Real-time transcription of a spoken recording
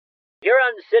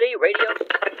Huron City Radio.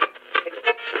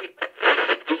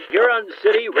 Huron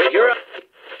City Radio.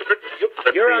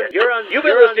 You've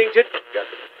been listening to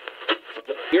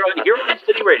Huron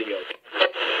City Radio.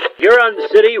 Huron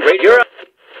City Radio.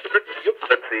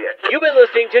 You've been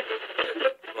listening to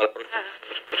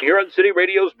Huron City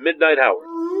Radio's Midnight Hour.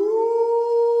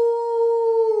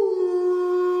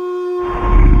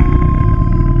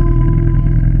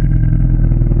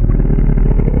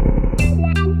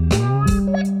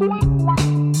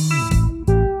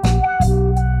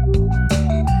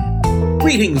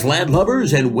 Greetings,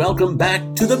 landlubbers, and welcome back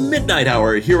to the Midnight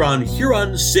Hour here on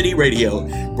Huron City Radio,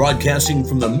 broadcasting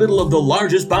from the middle of the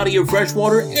largest body of fresh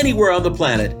water anywhere on the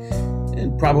planet,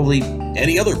 and probably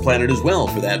any other planet as well,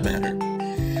 for that matter.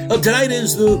 Tonight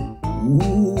is the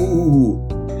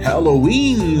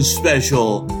Halloween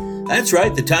special. That's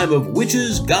right, the time of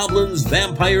witches, goblins,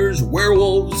 vampires,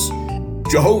 werewolves,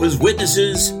 Jehovah's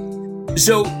Witnesses.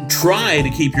 So try to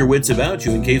keep your wits about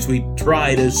you in case we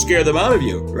try to scare them out of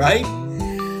you, right?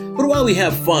 But while we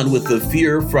have fun with the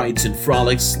fear, frights, and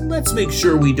frolics, let's make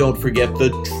sure we don't forget the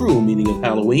true meaning of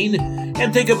Halloween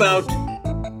and think about,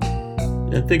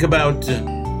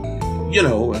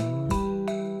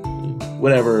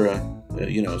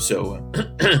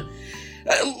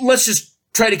 let's just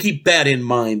try to keep that in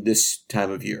mind this time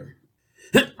of year.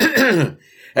 And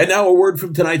now a word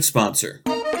from tonight's sponsor.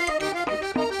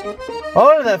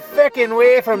 All the feckin'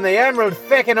 way from the Emerald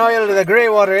feckin' Oil to the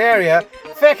Greywater area,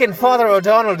 feckin' Father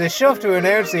O'Donnell is shoved to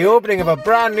announce the opening of a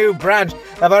brand new branch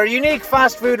of our unique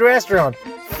fast food restaurant,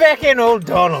 Feckin'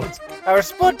 O'Donnell's. Our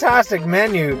spudtastic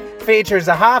menu features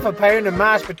a half a pound of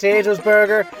mashed potatoes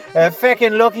burger, a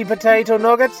feckin' lucky potato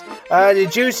nuggets, the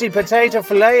juicy potato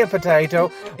fillet of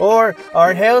potato, or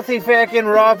our healthy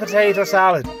feckin' raw potato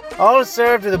salad. All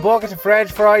served with a bucket of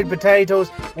French fried potatoes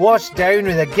washed down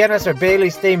with a Guinness or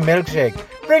Bailey's steamed milkshake.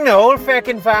 Bring the whole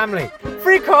feckin' family.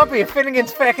 Free copy of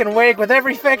Finnegan's Feckin' Wake with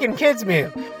every feckin' kids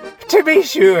meal. To be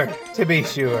sure.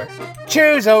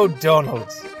 Choose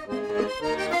O'Donnell's.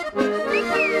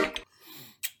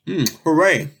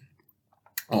 Hooray.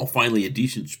 Oh, finally a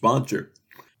decent sponsor.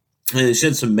 And they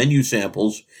sent some menu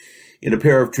samples in a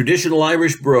pair of traditional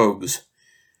Irish brogues.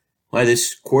 Why,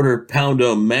 this quarter pound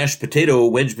of mashed potato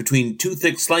wedged between two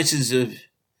thick slices of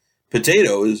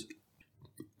potato is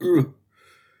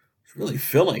it's really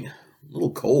filling. A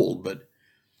little cold, but...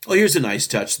 Oh, here's a nice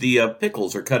touch. The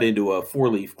pickles are cut into a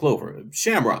four-leaf clover.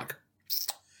 Shamrock.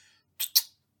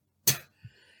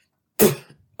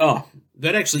 Oh,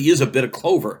 that actually is a bit of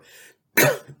clover.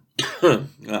 Oh,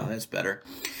 that's better.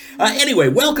 Anyway,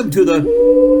 welcome to the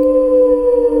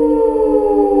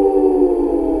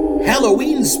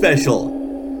Halloween special.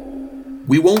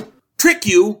 We won't trick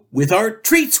you with our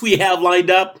treats we have lined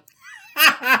up.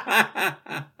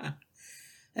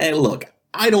 Hey, look,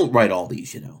 I don't write all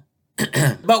these, you know.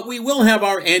 But we will have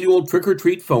our annual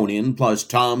trick-or-treat phone-in, plus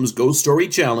Tom's Ghost Story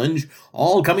Challenge,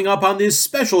 all coming up on this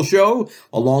special show,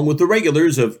 along with the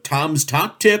regulars of Tom's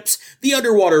Top Tips, the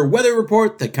Underwater Weather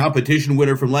Report, the competition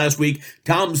winner from last week,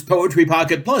 Tom's Poetry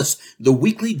Pocket, plus the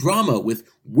weekly drama with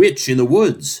Witch in the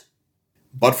Woods.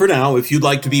 But for now, if you'd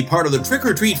like to be part of the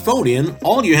trick-or-treat phone-in,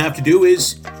 all you have to do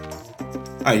is...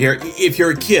 Alright, here, if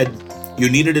you're a kid, you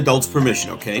need an adult's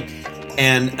permission, okay?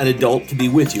 And an adult to be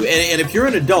with you. And if you're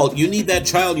an adult, you need that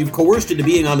child you've coerced into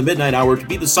being on the Midnight Hour to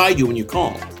be beside you when you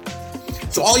call.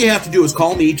 So all you have to do is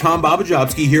call me, Tom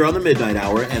Babajowski, here on the Midnight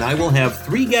Hour, and I will have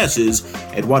 3 guesses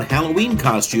at what Halloween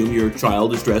costume your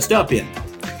child is dressed up in.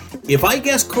 If I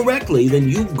guess correctly, then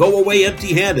you go away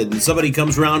empty-handed and somebody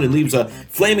comes around and leaves a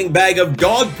flaming bag of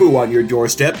dog poo on your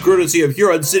doorstep, courtesy of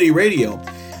Huron City Radio.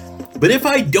 But if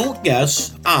I don't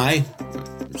guess,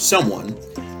 someone,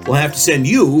 will have to send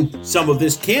you some of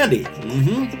this candy.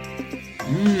 Really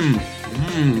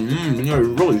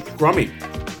scrummy.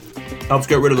 Helps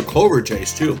get rid of the clover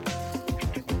taste, too.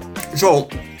 So,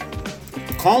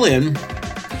 call in.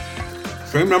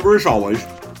 Same number as always.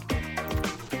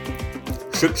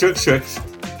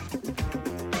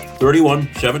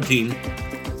 666-3117.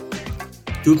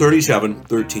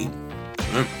 237-13.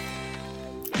 Right.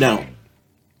 Now,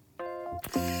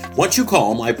 once you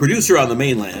call, my producer on the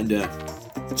mainland,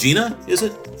 Gina, is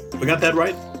it? I got that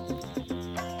right?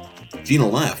 Gina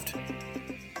left.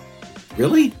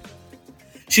 Really?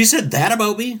 She said that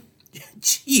about me?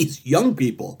 Jeez, young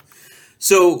people.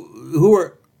 So, who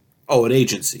are... Oh, an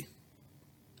agency.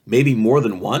 Maybe more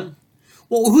than one?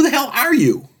 Well, who the hell are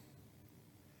you?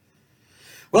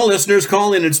 Well, listeners,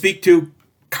 call in and speak to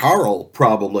Carl,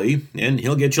 probably, and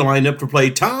he'll get you lined up to play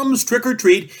Tom's Trick or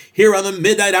Treat here on the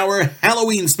Midnight Hour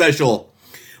Halloween special.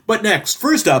 But next,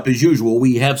 first up, as usual,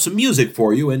 we have some music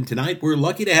for you, and tonight we're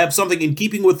lucky to have something in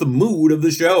keeping with the mood of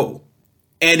the show.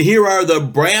 And here are the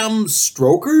Bram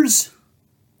Strokers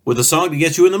with a song to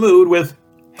get you in the mood with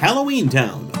Halloween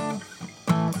Town.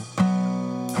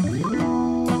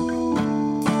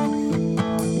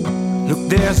 Look,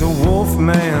 there's a wolf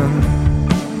man.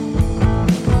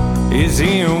 Is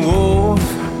he a wolf?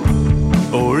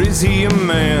 Or is he a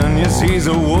man? Yes, he's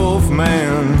a wolf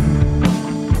man.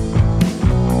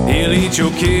 He'll eat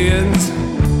your kids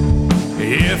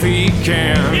if he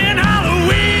can. In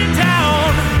Halloween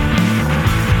Town,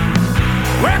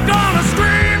 we're gonna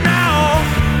scream now.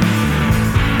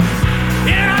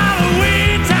 In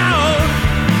Halloween Town,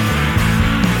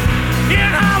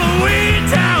 in Halloween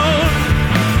Town.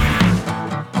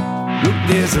 Look,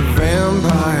 there's a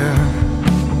vampire.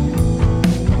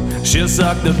 She'll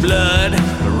suck the blood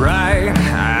right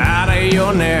out of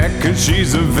your neck, 'cause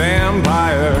she's a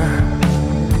vampire.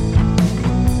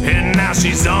 And now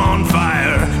she's on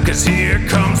fire, 'cause here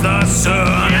comes the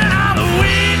sun. In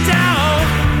Halloween Town,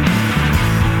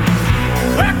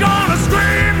 we're gonna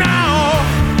scream now.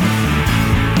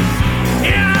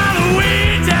 In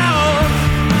Halloween Town,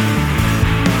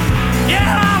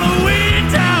 yeah,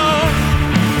 Halloween Town.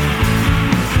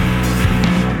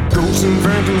 Ghosts and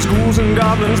phantoms, ghouls and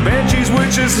goblins, banshees,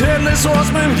 witches, headless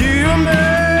horsemen, hear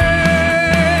me.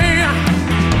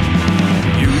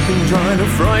 Trying to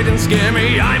frighten and scare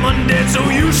me, I'm undead, so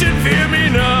you should fear me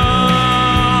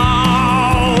now.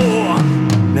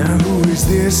 Now who is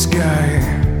this guy?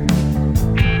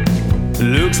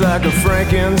 Looks like a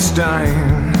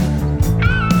Frankenstein.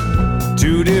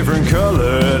 Two different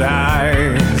colored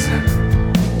eyes.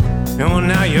 Oh,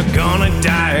 now you're gonna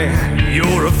die.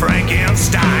 You're a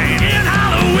Frankenstein. In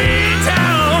Halloween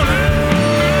Town,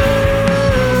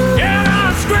 yeah,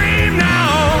 I'll scream now.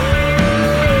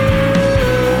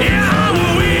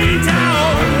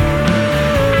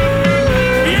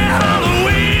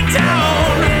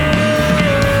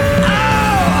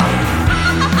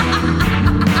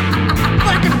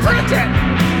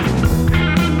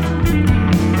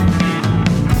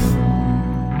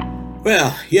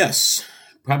 Well, yes,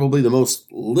 probably the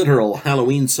most literal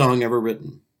Halloween song ever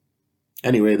written.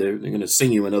 Anyway, they're going to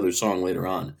sing you another song later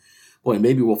on. Boy,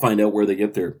 maybe we'll find out where they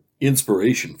get their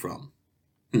inspiration from.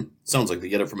 Sounds like they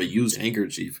get it from a used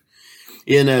handkerchief.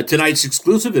 In tonight's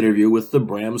exclusive interview with the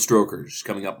Bram Strokers,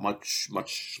 coming up much,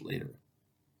 much later.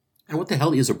 And what the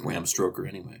hell is a Bram Stoker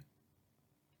anyway?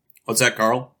 What's that,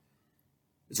 Carl?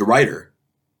 It's a writer.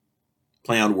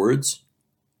 Play on words?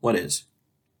 What is?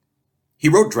 He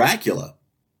wrote Dracula.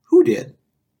 Who did?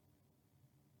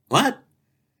 What?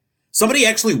 Somebody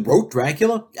actually wrote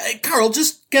Dracula? Hey, Carl,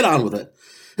 just get on with it.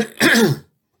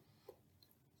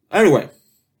 Anyway,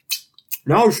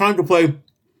 now it's time to play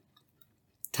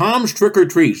Tom's Trick or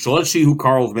Treat. So let's see who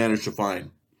Carl's managed to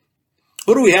find.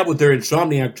 Who do we have with their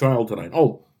insomniac child tonight?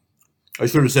 Oh, I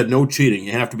should have said no cheating.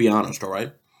 You have to be honest, all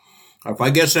right? If I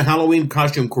guess the Halloween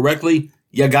costume correctly,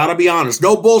 you gotta be honest.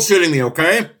 No bullshitting me,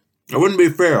 okay? That wouldn't be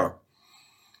fair.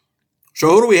 So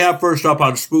who do we have first up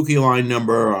on spooky line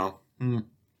number one?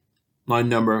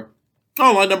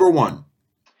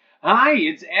 Hi,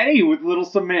 it's Eddie with little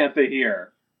Samantha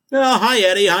here. Hi,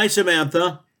 Eddie. Hi,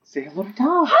 Samantha. Say hello to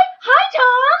Tom. Hi,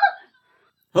 Tom.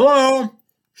 Hello.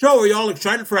 So, are you all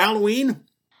excited for Halloween?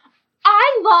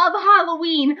 I love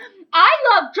Halloween. I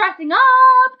love dressing up,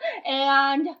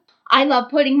 and I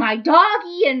love putting my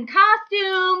doggy in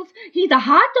costumes. He's a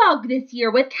hot dog this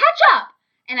year with ketchup.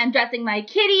 And I'm dressing my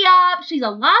kitty up. She's a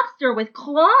lobster with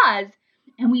claws.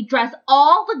 And we dress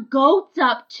all the goats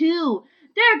up, too.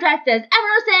 They're dressed as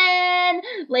Emerson,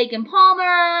 Lake and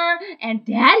Palmer, and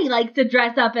Daddy likes to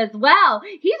dress up as well.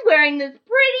 He's wearing this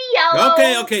pretty yellow...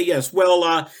 Okay, yes.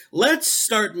 Well, let's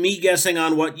start me guessing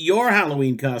on what your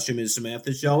Halloween costume is,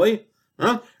 Samantha, shall we?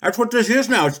 Huh? That's what this is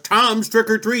now. It's Tom's Trick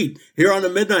or Treat, here on the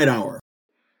Midnight Hour.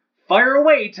 Fire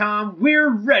away, Tom. We're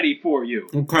ready for you.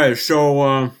 Okay,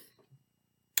 so,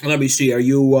 let me see. Are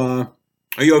you a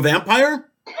vampire?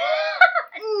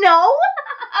 No,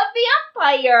 a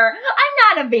vampire.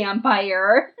 I'm not a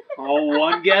vampire. Oh,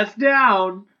 one guess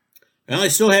down. Well, I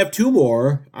still have two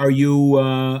more. Are you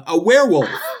a werewolf?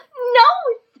 No,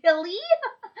 silly.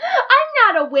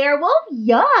 I'm not a werewolf.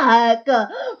 Yuck.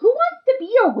 Who wants to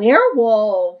be a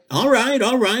werewolf? All right.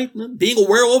 Being a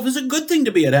werewolf is a good thing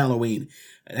to be at Halloween.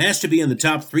 It has to be in the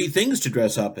top 3 things to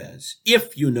dress up as,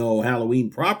 if you know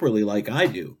Halloween properly like I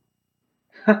do.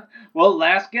 Well,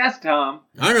 last guess, Tom.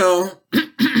 I know.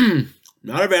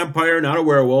 Not a vampire, not a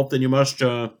werewolf, then you must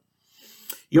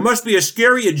be a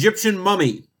scary Egyptian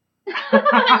mummy.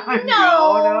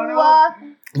 No.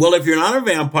 Well, if you're not a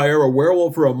vampire, a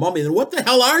werewolf, or a mummy, then what the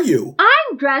hell are you?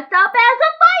 I'm dressed up as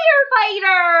a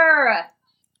firefighter!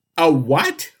 A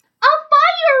what? A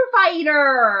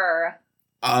firefighter!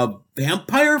 A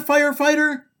vampire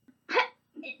firefighter?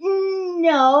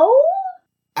 No?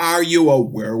 Are you a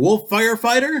werewolf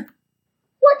firefighter?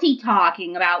 What's he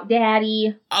talking about,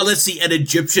 Daddy? Let's see, an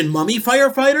Egyptian mummy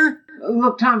firefighter?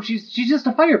 Look, Tom, she's just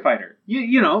a firefighter.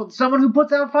 You know, someone who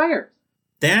puts out fires.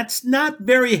 That's not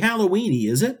very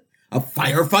Halloween-y, is it? A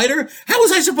firefighter? How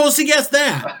was I supposed to guess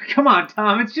that? Come on,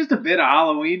 Tom, it's just a bit of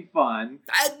Halloween fun.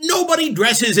 Nobody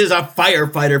dresses as a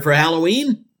firefighter for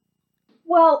Halloween.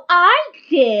 Well, I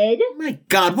did. My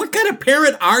God, what kind of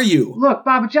parent are you? Look,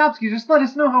 Baba Chopsky, just let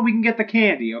us know how we can get the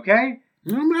candy, okay?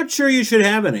 I'm not sure you should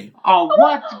have any. Oh,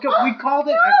 what? We called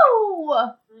it...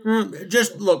 No!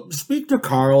 Just, look, speak to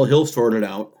Carl. He'll sort it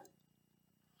out.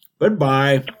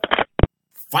 Goodbye.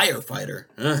 Firefighter,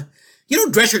 huh? You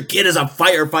don't dress your kid as a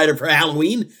firefighter for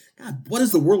Halloween. God, what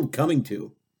is the world coming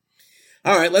to?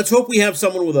 All right, let's hope we have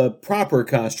someone with a proper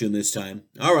costume this time.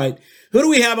 All right, who do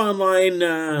we have on line?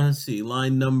 Let's see,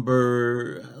 line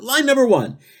number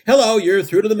 1. Hello, you're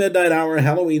through to the Midnight Hour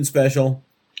Halloween special.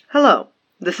 Hello,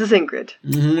 this is Ingrid.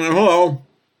 Hello,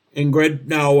 Ingrid.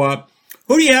 Now,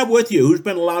 who do you have with you? Who's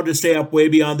been allowed to stay up way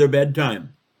beyond their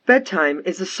bedtime? Bedtime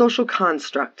is a social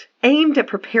construct aimed at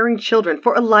preparing children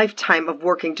for a lifetime of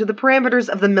working to the parameters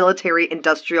of the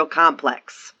military-industrial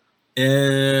complex.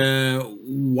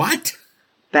 What?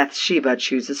 Bathsheba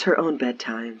chooses her own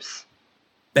bedtimes.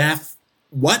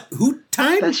 What? Who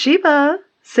time? Bathsheba,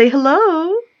 say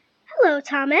hello. Hello,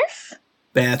 Thomas.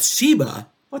 Bathsheba?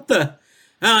 What the?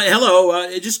 Hello,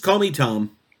 just call me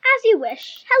Tom. As you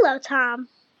wish. Hello, Tom.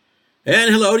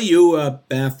 And hello to you,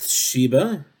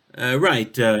 Bathsheba.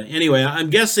 Right. Anyway, I'm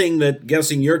guessing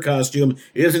your costume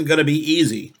isn't going to be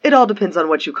easy. It all depends on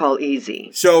what you call easy.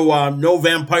 So, no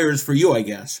vampires for you, I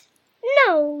guess.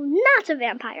 No, not a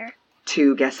vampire.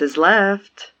 2 guesses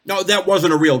left. No, that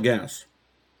wasn't a real guess.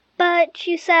 But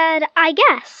you said, I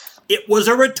guess. It was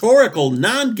a rhetorical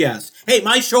non-guess. Hey,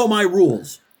 my show, my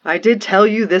rules. I did tell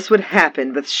you this would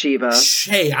happen, Bathsheba. Shh,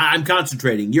 hey, I'm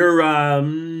concentrating. You're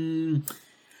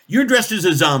dressed as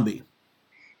a zombie.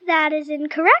 That is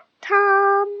incorrect,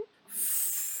 Tom.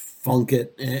 Funk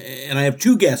it. And I have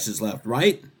 2 guesses left,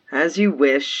 right? As you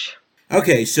wish.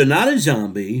 Okay, so not a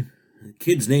zombie. The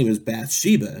kid's name is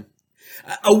Bathsheba.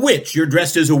 A witch. You're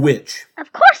dressed as a witch.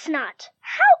 Of course not.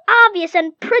 How obvious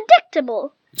and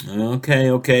predictable.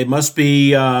 Okay. It must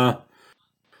be, it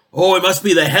must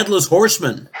be the Headless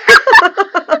Horseman.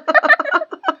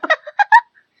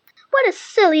 What a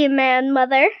silly man,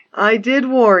 Mother. I did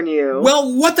warn you.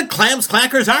 Well, what the clams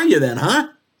clackers are you then, huh?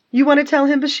 You want to tell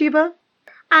him, Bathsheba?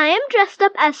 I am dressed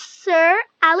up as Sir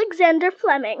Alexander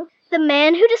Fleming, the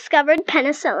man who discovered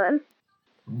penicillin.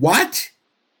 What?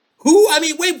 Who? I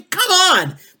mean, wait, come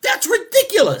on! That's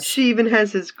ridiculous! She even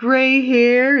has his gray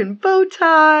hair and bow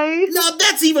tie. No,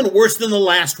 that's even worse than the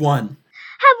last one.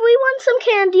 Have we won some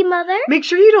candy, Mother? Make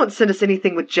sure you don't send us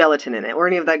anything with gelatin in it, or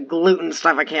any of that gluten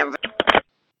stuff I can't...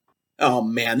 Oh,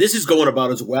 man, this is going about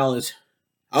as well as...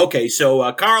 Okay,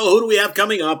 so, Carl, who do we have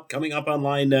coming up? Coming up on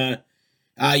line,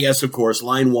 yes, of course,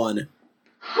 line 1.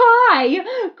 Hi!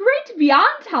 Great to be on,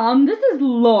 Tom. This is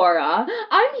Laura.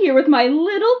 I'm here with my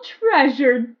little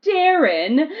treasure,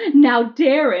 Darren. Now,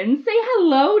 Darren, say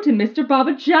hello to Mr.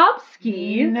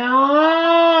 Babajowski.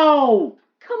 No!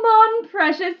 Come on,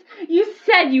 precious. You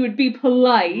said you would be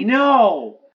polite.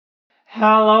 No!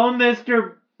 Hello,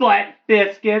 Mr. Butt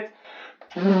Biscuits.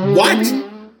 What?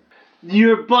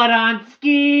 Your butt on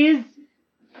skis?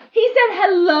 He said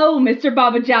hello, Mr.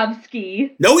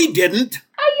 Babajowski. No, he didn't.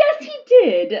 Yes, he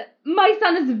did. My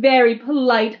son is very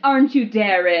polite, aren't you,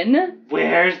 Darren?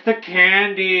 Where's the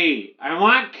candy? I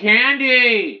want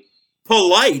candy!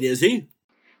 Polite, is he?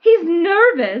 He's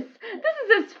nervous. This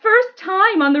is his first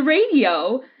time on the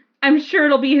radio. I'm sure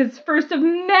it'll be his first of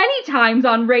many times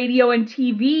on radio and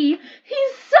TV.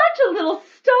 He's such a little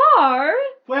star.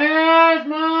 Where's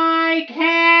my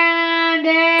candy?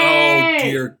 Oh,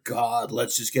 dear God.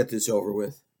 Let's just get this over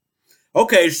with.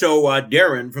 Okay, so,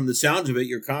 Darren, from the sounds of it,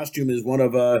 your costume is one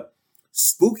of a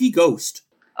spooky ghost.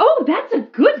 Oh, that's a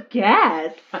good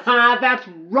guess. That's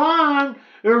wrong.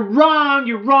 You're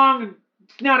wrong.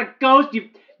 It's not a ghost. You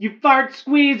fart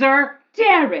squeezer.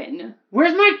 Darren.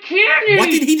 Where's my candy? What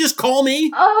did he just call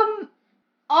me?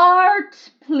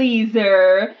 Art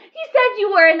pleaser. He said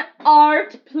you were an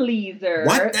art pleaser.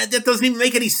 What? That doesn't even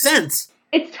make any sense.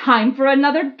 It's time for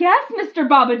another guess, Mr.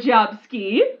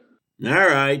 Babajowski. All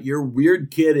right, your weird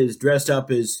kid is dressed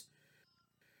up as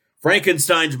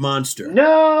Frankenstein's monster.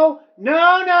 No.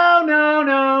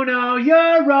 No,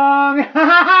 you're wrong.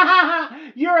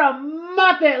 You're a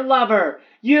Muppet lover.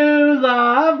 You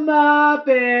love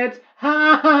Muppets. All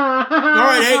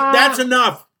right, hey, that's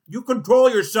enough. You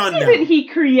control your son now. Isn't he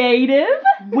creative?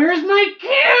 Where's my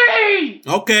candy?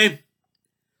 Okay.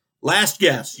 Last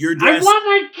guess. You're dressed... I want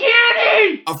my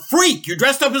candy! A freak! You're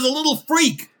dressed up as a little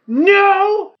freak!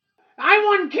 No! I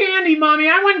want candy, Mommy.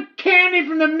 I want candy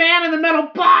from the man in the metal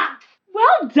box.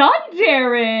 Well done,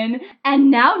 Darren. And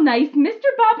now nice Mr.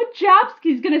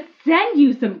 Bobachowski's gonna send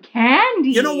you some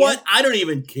candy. You know what? I don't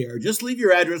even care. Just leave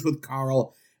your address with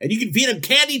Carl, and you can feed him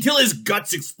candy till his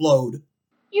guts explode.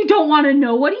 You don't want to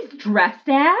know what he's dressed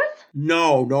as?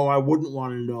 No, I wouldn't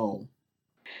want to know.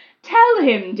 Tell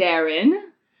him, Darren.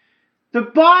 The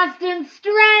Boston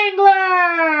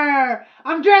Strangler!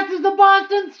 I'm dressed as the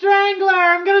Boston Strangler!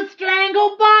 I'm gonna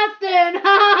strangle Boston!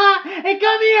 Hey,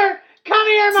 come here! Come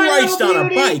here, my Christ little on a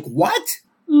beauty! bike, what?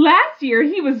 Last year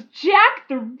he was Jack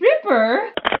the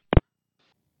Ripper.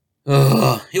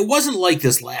 It wasn't like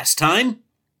this last time.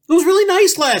 It was really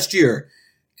nice last year.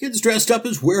 Kids dressed up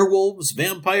as werewolves,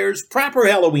 vampires, proper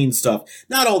Halloween stuff.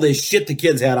 Not all this shit the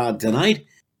kids had on tonight.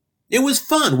 It was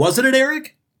fun, wasn't it,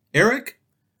 Eric? Eric?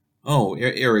 Oh,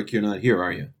 Eric, you're not here,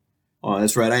 are you? Oh,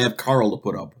 that's right, I have Carl to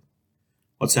put up.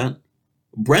 What's that?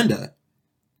 Brenda?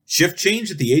 Shift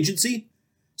change at the agency?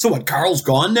 So what, Carl's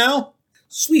gone now?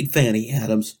 Sweet Fanny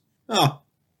Adams. Oh.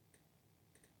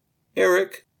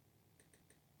 Eric,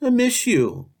 I miss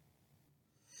you.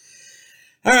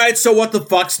 All right, so what the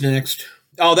fuck's next?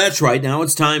 Oh, that's right, now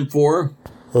it's time for...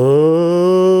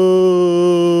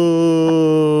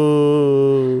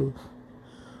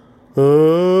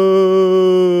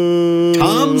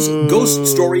 Tom's Ghost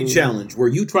Story Challenge, where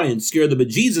you try and scare the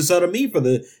bejesus out of me for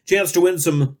the chance to win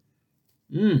some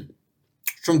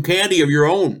candy of your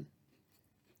own.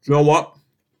 You know what?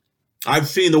 I've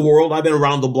seen the world. I've been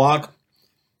around the block.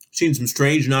 Seen some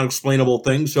strange and unexplainable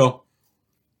things, so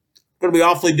it's going to be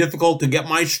awfully difficult to get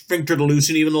my sphincter to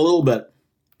loosen even a little bit.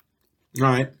 All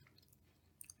right.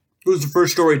 Who's the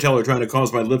first storyteller trying to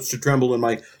cause my lips to tremble and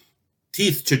my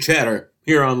teeth to chatter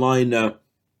here on line 1.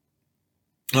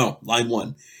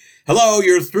 Hello,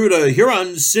 you're through to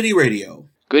Huron City Radio.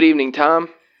 Good evening, Tom.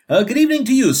 Good evening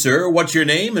to you, sir. What's your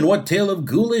name and what tale of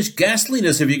ghoulish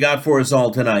ghastliness have you got for us all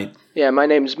tonight? Yeah, my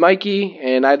name's Mikey,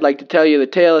 and I'd like to tell you the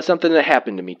tale of something that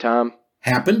happened to me, Tom.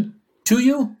 Happened? To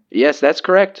you? Yes, that's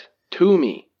correct. To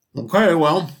me. Okay,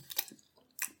 well,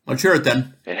 let's hear it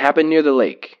then. It happened near the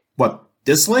lake. What,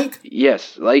 this lake?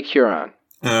 Yes, Lake Huron.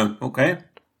 Okay.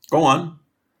 Go on.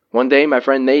 One day, my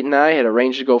friend Nate and I had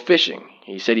arranged to go fishing.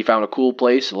 He said he found a cool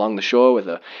place along the shore with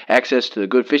access to a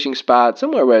good fishing spot,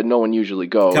 somewhere where no one usually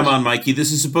goes. Come on, Mikey.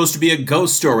 This is supposed to be a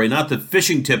ghost story, not the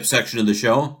fishing tip section of the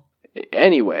show.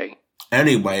 Anyway,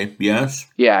 yes?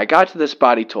 Yeah, I got to the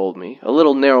spot he told me. A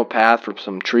little narrow path from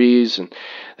some trees, and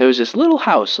there was this little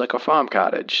house like a farm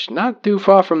cottage, not too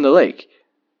far from the lake.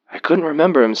 I couldn't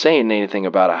remember him saying anything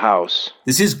about a house.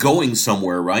 This is going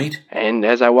somewhere, right? And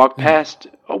as I walked past,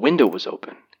 a window was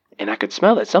open, and I could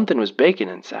smell that something was baking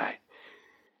inside.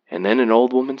 And then an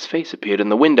old woman's face appeared in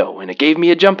the window, and it gave me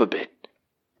a jump a bit.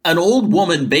 An old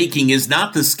woman baking is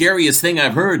not the scariest thing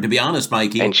I've heard, to be honest,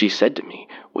 Mikey. And she said to me,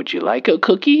 "Would you like a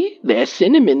cookie? There's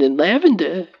cinnamon and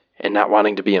lavender." And not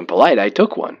wanting to be impolite, I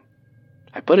took one.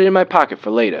 I put it in my pocket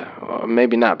for later, or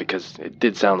maybe not, because it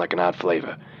did sound like an odd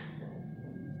flavor.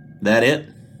 That it?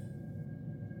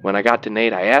 When I got to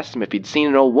Nate, I asked him if he'd seen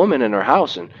an old woman in her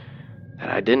house, and that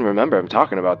I didn't remember him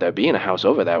talking about there being a house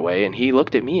over that way, and he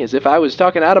looked at me as if I was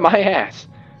talking out of my ass.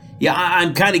 Yeah,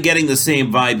 I'm kind of getting the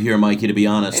same vibe here, Mikey, to be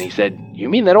honest. And he said, "You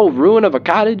mean that old ruin of a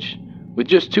cottage with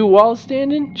just 2 walls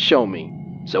standing? Show me."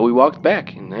 So we walked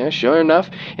back, and there, sure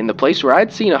enough, in the place where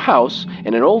I'd seen a house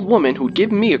and an old woman who'd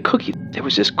given me a cookie, there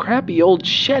was this crappy old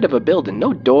shed of a building,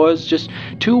 no doors, just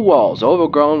 2 walls,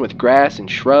 overgrown with grass and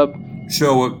shrub.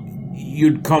 So,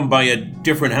 you'd come by a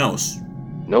different house?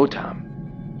 No, Tom.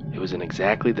 It was in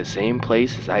exactly the same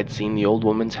place as I'd seen the old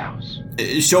woman's house.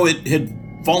 So it had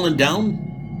fallen down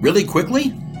really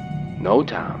quickly? No,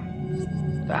 Tom.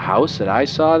 The house that I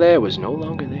saw there was no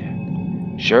longer there.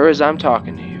 Sure as I'm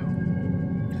talking to you.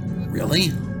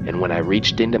 Really? And when I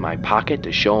reached into my pocket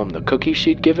to show him the cookie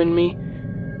she'd given me,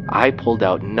 I pulled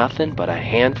out nothing but a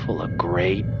handful of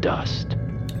gray dust.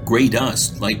 Gray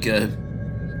dust? Like,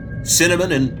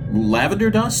 cinnamon and lavender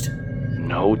dust?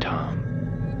 No, Tom.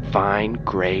 Fine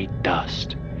gray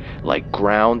dust. Like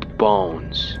ground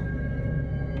bones.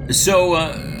 So,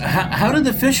 how did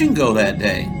the fishing go that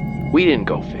day? We didn't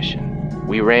go fishing.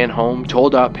 We ran home,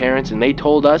 told our parents, and they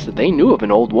told us that they knew of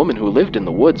an old woman who lived in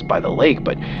the woods by the lake,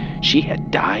 but she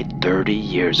had died 30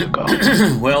 years ago.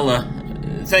 Well,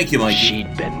 thank you, Mikey.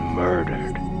 She'd been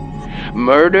murdered.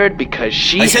 Murdered because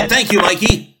I said thank you,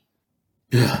 Mikey.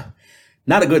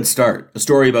 Not a good start. A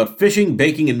story about fishing,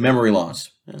 baking, and memory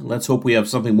loss. Let's hope we have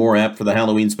something more apt for the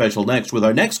Halloween special next with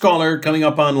our next caller coming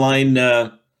up on line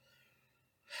number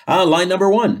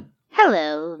 1.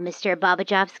 Hello, Mr.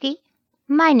 Bobajovsky.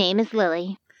 My name is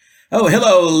Lily. Oh,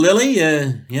 hello, Lily.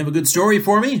 You have a good story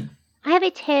for me? I have a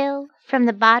tale from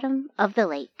the bottom of the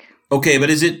lake. Okay, but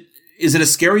is it a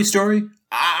scary story?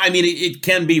 I mean, it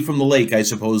can be from the lake, I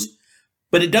suppose,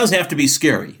 but it does have to be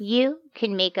scary. You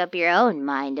can make up your own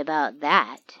mind about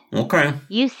that. Okay.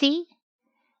 You see,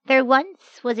 there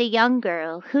once was a young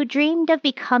girl who dreamed of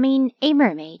becoming a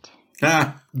mermaid.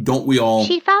 Don't we all?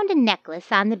 She found a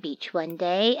necklace on the beach one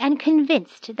day, and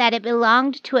convinced that it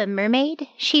belonged to a mermaid,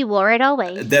 she wore it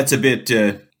always. That's a bit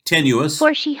tenuous.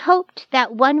 For she hoped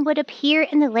that one would appear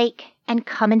in the lake and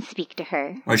come and speak to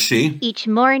her. Was she? Each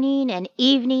morning and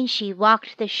evening she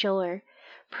walked the shore,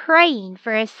 praying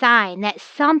for a sign that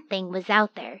something was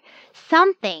out there,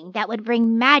 something that would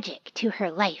bring magic to her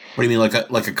life. What do you mean,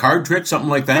 like a card trick, something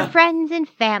like that? Her friends and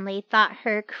family thought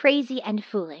her crazy and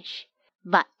foolish,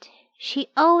 but she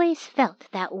always felt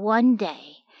that one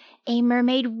day a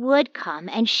mermaid would come,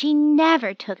 and she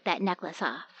never took that necklace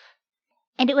off.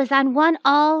 And it was on one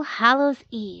All Hallows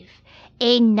Eve,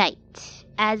 a night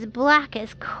as black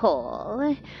as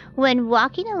coal, when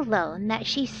walking alone, that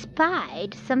she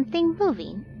spied something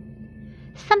moving,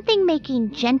 something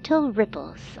making gentle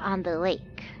ripples on the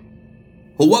lake.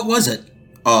 Well, what was it?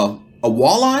 A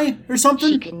walleye or something?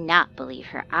 She could not believe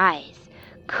her eyes.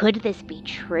 Could this be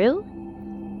true?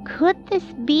 Could this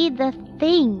be the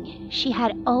thing she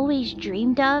had always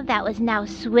dreamed of that was now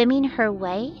swimming her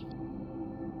way?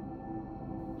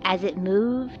 As it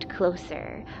moved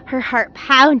closer, her heart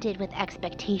pounded with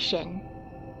expectation.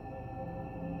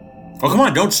 Oh, come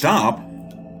on, don't stop.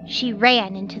 She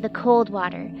ran into the cold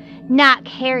water, not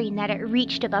caring that it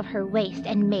reached above her waist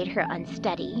and made her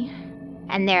unsteady.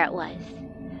 And there it was,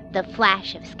 the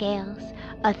flash of scales,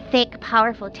 a thick,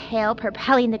 powerful tail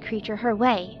propelling the creature her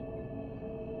way.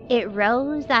 It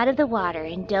rose out of the water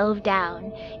and dove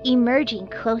down, emerging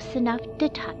close enough to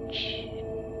touch.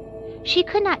 She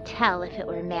could not tell if it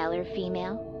were male or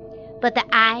female, but the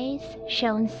eyes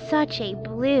shone such a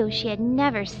blue she had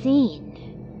never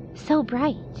seen. So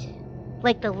bright,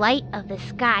 like the light of the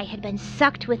sky had been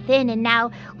sucked within and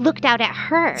now looked out at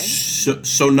her.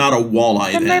 So not a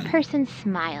walleye, The then? merperson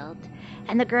smiled,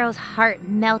 and the girl's heart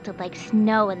melted like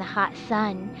snow in the hot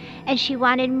sun, and she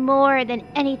wanted more than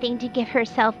anything to give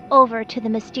herself over to the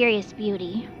mysterious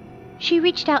beauty. She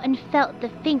reached out and felt the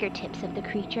fingertips of the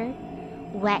creature,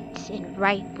 wet and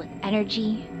ripe with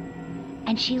energy,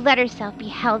 and she let herself be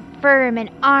held firm in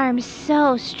arms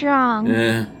so strong.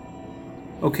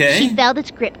 Okay. She felt its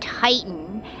grip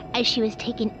tighten as she was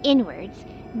taken inwards,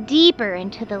 deeper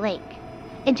into the lake,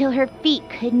 until her feet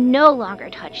could no longer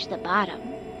touch the bottom.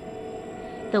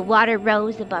 The water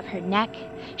rose above her neck.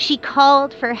 She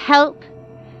called for help,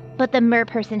 but the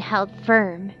merperson held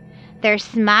firm, their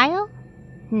smile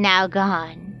now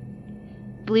gone,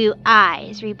 blue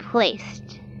eyes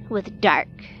replaced with dark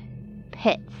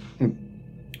pits.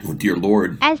 Oh, dear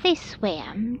Lord. As they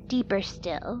swam deeper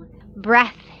still,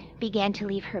 breath began to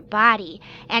leave her body,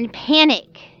 and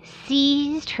panic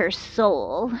seized her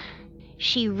soul.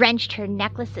 She wrenched her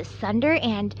necklace asunder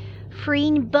and,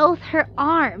 freeing both her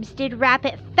arms, did wrap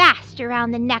it fast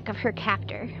around the neck of her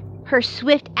captor. Her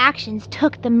swift actions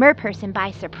took the merperson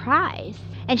by surprise,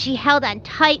 and she held on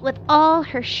tight with all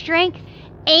her strength.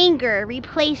 Anger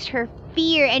replaced her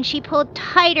fear, and she pulled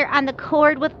tighter on the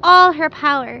cord with all her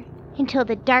power, until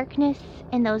the darkness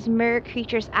in those mer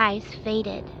creature's eyes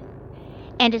faded,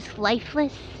 and its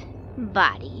lifeless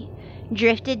body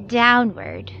drifted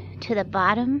downward to the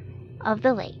bottom of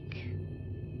the lake.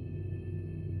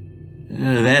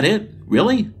 That it?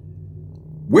 Really?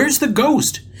 Where's the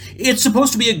ghost? It's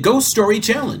supposed to be a ghost story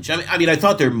challenge. I mean, I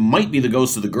thought there might be the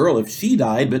ghost of the girl if she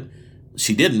died, but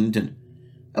she didn't. And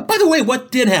by the way,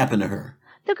 what did happen to her?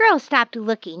 The girl stopped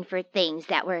looking for things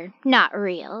that were not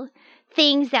real,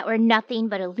 things that were nothing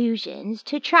but illusions,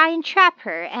 to try and trap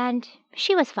her, and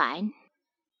she was fine.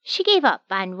 She gave up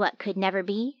on what could never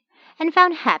be, and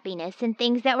found happiness in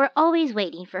things that were always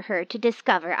waiting for her to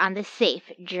discover on the safe,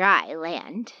 dry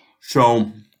land.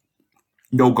 So,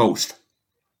 no ghost.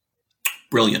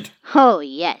 Brilliant. Oh,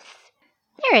 yes.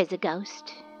 There is a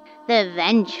ghost. The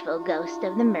vengeful ghost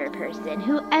of the merperson,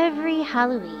 who every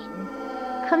Halloween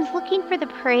comes looking for the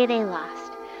prey they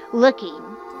lost, looking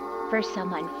for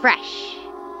someone fresh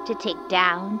to take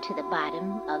down to the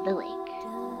bottom of the lake.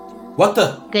 What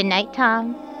the? Good night,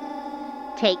 Tom.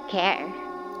 Take care.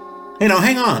 Hey, now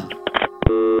hang on.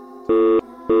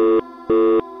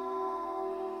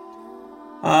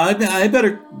 I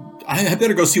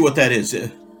better go see what that is.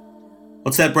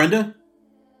 What's that, Brenda?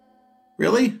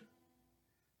 Really?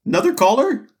 Another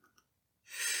caller?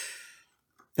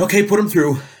 Okay, put him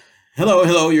through.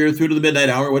 Hello, you're through to the Midnight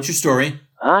Hour. What's your story?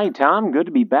 Hi, Tom. Good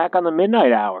to be back on the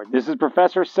Midnight Hour. This is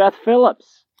Professor Seth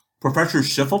Phillips. Professor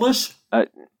Syphilis?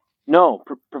 No,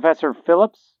 Professor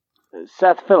Phillips?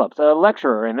 Seth Phillips, a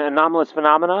lecturer in anomalous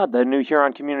phenomena at the New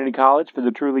Huron Community College for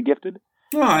the Truly Gifted.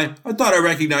 Oh, I thought I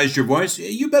recognized your voice.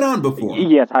 You've been on before.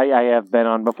 Yes, I have been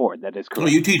on before. That is correct.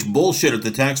 Oh, you teach bullshit at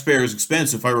the taxpayer's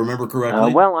expense, if I remember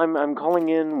correctly. Well, I'm calling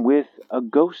in with a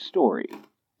ghost story.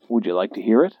 Would you like to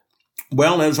hear it?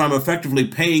 Well, as I'm effectively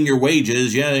paying your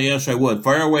wages, yes, I would.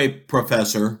 Fire away,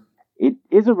 Professor. It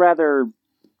is a rather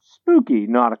spooky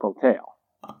nautical tale.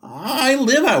 I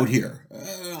live out here.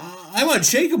 I'm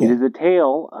unshakable. It is a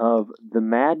tale of the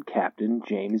mad captain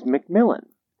James McMillan.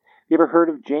 You ever heard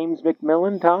of James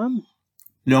McMillan, Tom?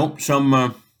 No,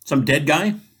 some dead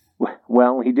guy?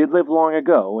 Well, he did live long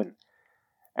ago, and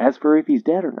as for if he's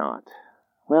dead or not,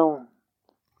 well,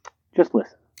 just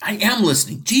listen. I am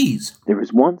listening, jeez. There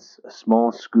was once a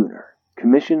small schooner,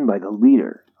 commissioned by the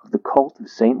leader of the cult of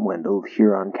St. Wendell of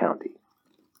Huron County,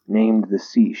 named the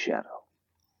Sea Shadow.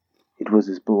 It was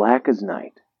as black as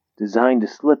night, designed to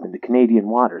slip into Canadian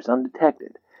waters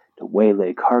undetected to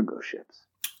waylay cargo ships.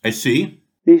 I see.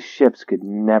 These ships could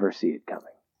never see it coming.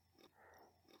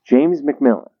 James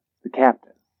McMillan, the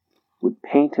captain, would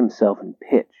paint himself in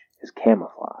pitch as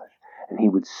camouflage, and he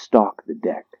would stalk the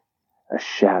deck, a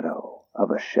shadow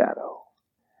of a shadow.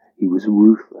 He was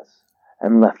ruthless,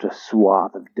 and left a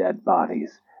swath of dead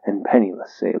bodies and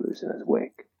penniless sailors in his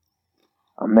wake.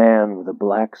 A man with a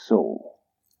black soul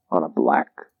on a black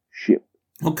ship.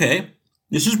 Okay,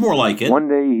 this is more like it. One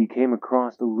day he came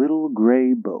across a little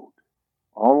gray boat,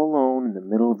 all alone in the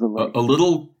middle of the lake. A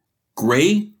little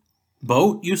gray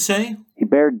boat, you say? He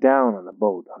bared down on the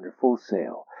boat under full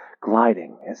sail,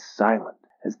 gliding as silent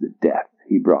as the death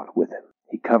he brought with him.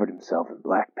 He covered himself in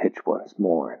black pitch once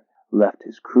more, and left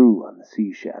his crew on the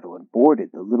Sea Shadow, and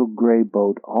boarded the little gray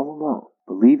boat all alone,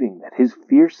 believing that his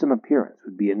fearsome appearance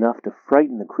would be enough to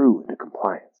frighten the crew into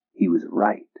compliance. He was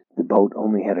right. The boat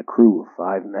only had a crew of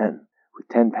 5 men, with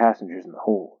 10 passengers in the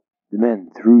hold. The men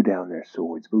threw down their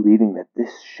swords, believing that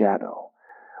this shadow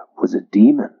was a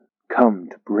demon come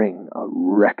to bring a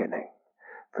reckoning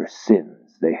for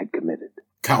sins they had committed.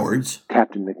 Cowards.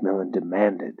 Captain McMillan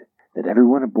demanded that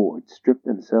everyone aboard strip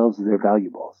themselves of their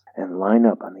valuables and line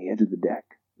up on the edge of the deck.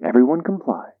 Everyone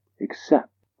complied, except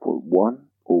for one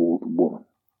old woman.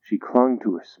 She clung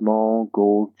to her small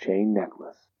gold chain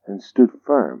necklace and stood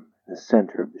firm in the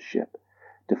center of the ship,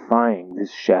 defying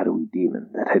this shadowy demon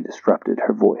that had disrupted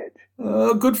her voyage.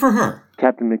 Good for her.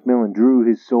 Captain McMillan drew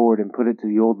his sword and put it to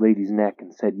the old lady's neck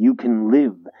and said, "You can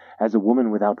live as a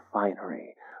woman without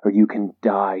finery, or you can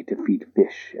die to feed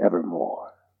fish evermore."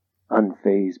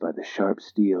 Unfazed by the sharp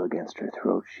steel against her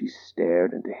throat, she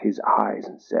stared into his eyes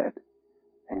and said,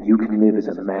 "And you can live as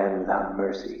a man without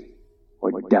mercy,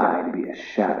 or die to be a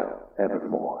shadow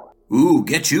evermore." Ooh,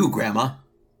 get you, Grandma.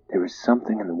 There was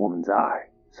something in the woman's eye,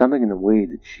 something in the way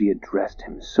that she addressed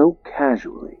him so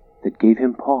casually that gave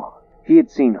him pause. He had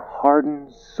seen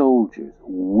hardened soldiers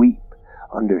weep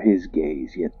under his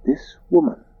gaze, yet this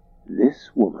woman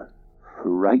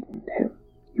frightened him.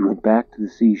 He went back to the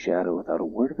Sea Shadow without a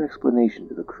word of explanation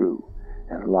to the crew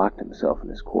and locked himself in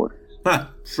his quarters.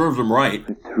 Ha, serves him right.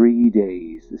 For 3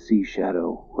 days, the Sea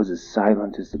Shadow was as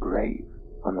silent as the grave.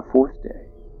 On the 4th day,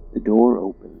 the door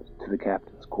opened to the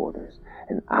captain's quarters,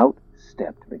 and out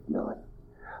stepped McMillan.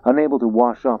 Unable to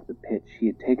wash off the pitch, he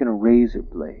had taken a razor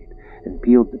blade and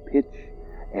peeled the pitch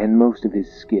and most of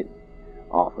his skin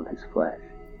off of his flesh.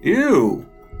 Ew!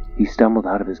 He stumbled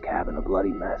out of his cabin a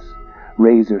bloody mess,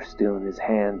 razor still in his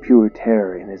hand, pure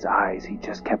terror in his eyes. He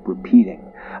just kept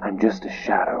repeating, "I'm just a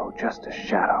shadow, just a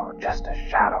shadow, just a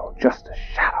shadow, just a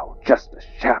shadow, just a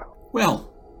shadow."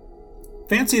 Well,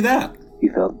 fancy that. He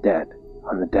fell dead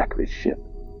on the deck of his ship,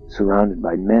 surrounded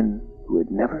by men who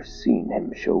had never seen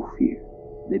him show fear.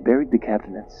 They buried the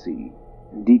captain at sea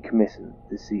and decommissioned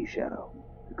the Sea Shadow.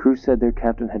 The crew said their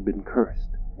captain had been cursed,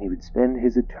 and he would spend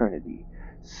his eternity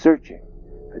searching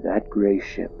for that gray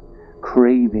ship,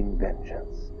 craving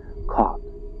vengeance, caught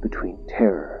between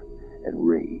terror and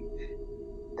rage.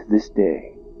 To this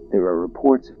day, there are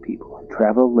reports of people who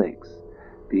travel lakes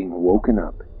being woken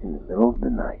up in the middle of the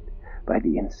night by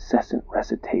the incessant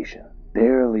recitation,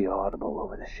 barely audible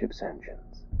over the ship's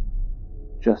engines.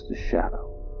 Just a shadow,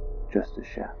 Just a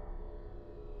shadow.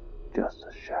 Just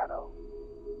a shadow.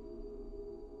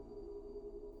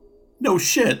 No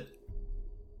shit.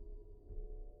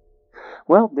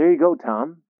 Well, there you go,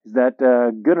 Tom. Is that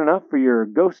good enough for your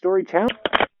ghost story challenge?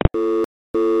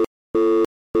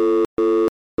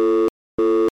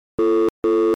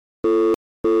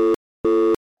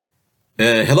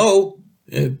 Hello?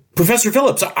 Professor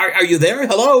Phillips, are you there?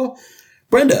 Hello?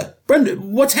 Brenda,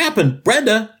 what's happened?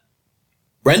 Brenda?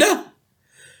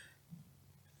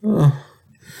 Oh,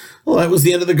 well, that was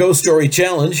the end of the ghost story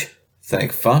challenge.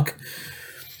 Thank fuck.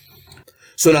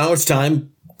 So now it's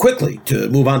time, quickly, to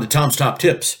move on to Tom's top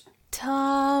tips.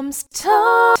 Tom's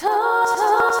top tips.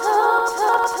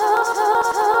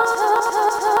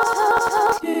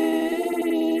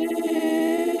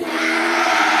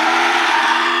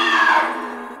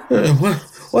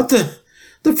 What the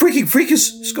freaking freak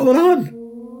is going on?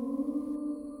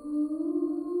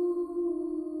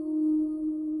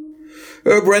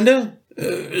 Brenda?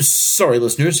 Sorry,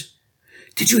 listeners.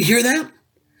 Did you hear that?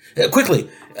 Quickly,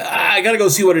 I gotta go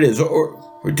see what it is,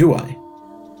 or do I?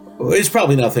 It's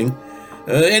probably nothing.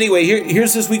 Anyway,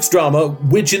 here's this week's drama,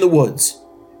 Witch in the Woods.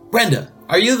 Brenda,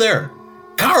 are you there?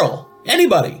 Carl,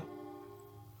 anybody?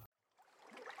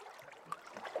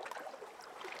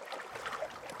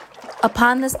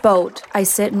 Upon this boat I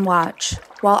sit and watch,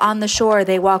 while on the shore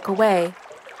they walk away,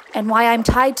 and why I'm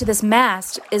tied to this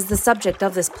mast is the subject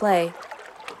of this play.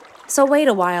 So wait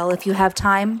a while if you have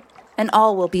time, and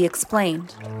all will be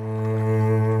explained.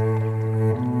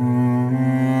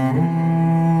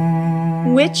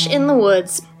 Witch in the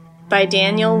Woods by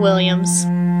Daniel Williams.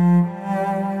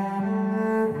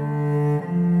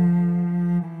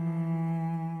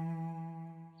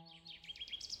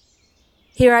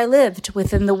 Here I lived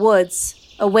within the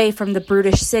woods, away from the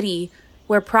brutish city,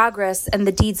 where progress and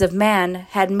the deeds of man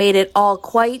had made it all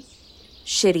quite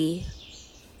shitty.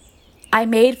 I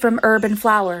made from herb and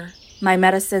flower my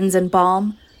medicines and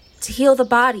balm to heal the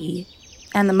body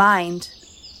and the mind,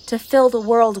 to fill the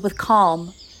world with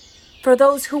calm, for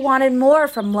those who wanted more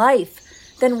from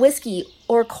life than whiskey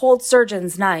or cold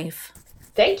surgeon's knife.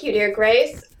 Thank you, dear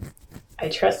Grace. I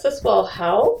trust this will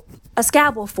help. A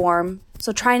scab will form,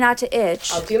 so try not to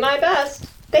itch. I'll do my best.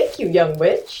 Thank you, young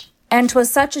witch. And 'twas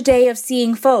such a day of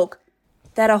seeing folk,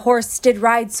 that a horse did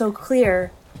ride so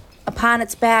clear, upon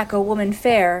its back a woman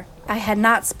fair I had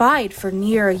not spied for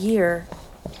near a year.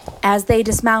 As they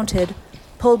dismounted,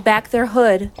 pulled back their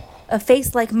hood, a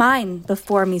face like mine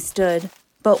before me stood,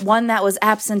 but one that was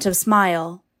absent of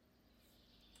smile.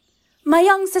 My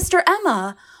young sister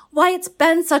Emma, why it's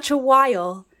been such a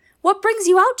while. What brings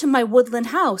you out to my woodland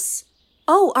house?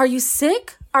 Oh, are you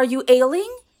sick? Are you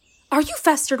ailing? Are you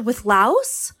festered with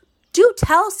louse? Do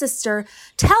tell, sister,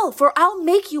 tell, for I'll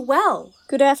make you well.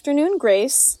 Good afternoon,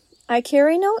 Grace. I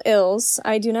carry no ills.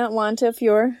 I do not want of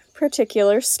your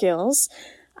particular skills.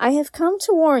 I have come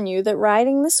to warn you that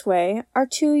riding this way are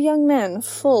two young men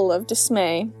full of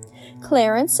dismay.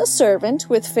 Clarence, a servant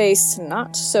with face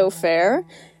not so fair,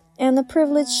 and the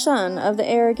privileged son of the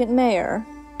arrogant mayor.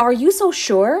 Are you so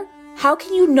sure? How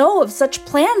can you know of such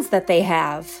plans that they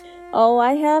have? Oh,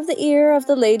 I have the ear of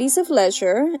the ladies of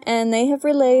leisure, and they have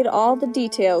relayed all the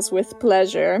details with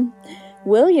pleasure.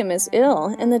 William is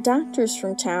ill, and the doctors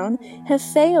from town have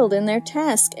failed in their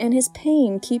task, and his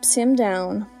pain keeps him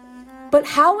down. But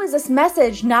how is this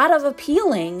message not of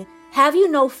appealing? Have you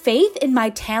no faith in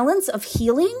my talents of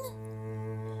healing?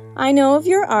 I know of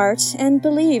your art, and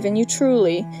believe in you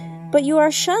truly, but you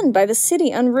are shunned by the city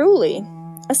unruly.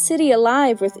 A city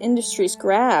alive with industry's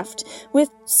graft, with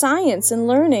science and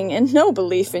learning, and no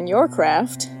belief in your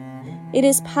craft. It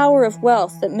is power of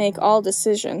wealth that make all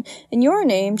decision, and your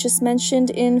name just mentioned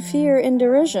in fear and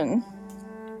derision.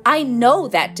 I know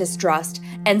that distrust,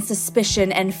 and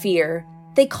suspicion and fear.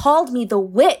 They called me the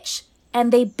witch,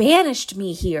 and they banished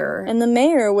me here. And the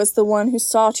mayor was the one who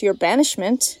saw to your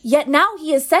banishment. Yet now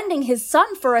he is sending his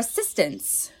son for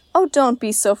assistance. Oh, don't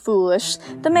be so foolish.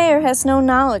 The mayor has no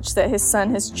knowledge that his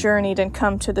son has journeyed and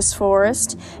come to this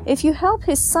forest. If you help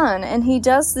his son and he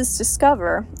does this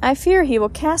discover, I fear he will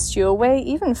cast you away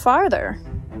even farther.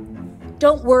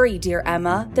 Don't worry, dear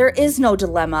Emma. There is no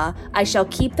dilemma. I shall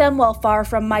keep them well far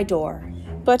from my door.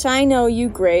 But I know you,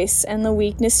 Grace, and the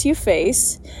weakness you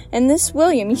face, and this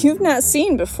William you've not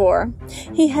seen before.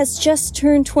 He has just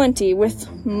turned 20 with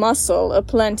muscle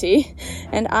aplenty,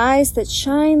 and eyes that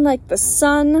shine like the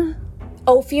sun.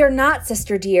 Oh, fear not,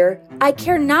 sister dear. I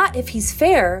care not if he's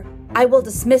fair. I will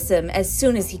dismiss him as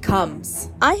soon as he comes.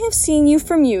 I have seen you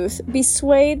from youth be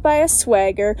swayed by a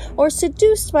swagger, or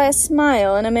seduced by a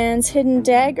smile and a man's hidden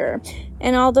dagger.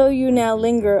 And although you now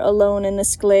linger alone in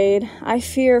this glade, I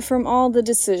fear from all the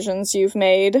decisions you've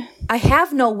made. I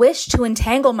have no wish to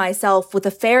entangle myself with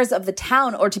affairs of the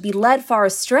town or to be led far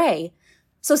astray.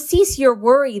 So cease your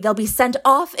worry, they'll be sent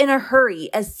off in a hurry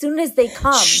as soon as they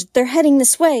come. Shh, they're heading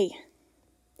this way.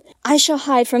 I shall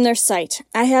hide from their sight.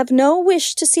 I have no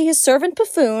wish to see his servant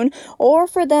buffoon, or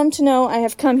for them to know I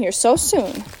have come here so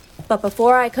soon. But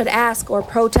before I could ask or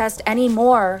protest any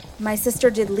more, my sister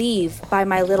did leave by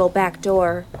my little back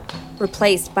door,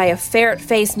 replaced by a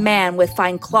ferret-faced man with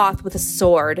fine cloth with a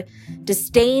sword,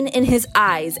 disdain in his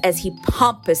eyes as he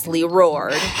pompously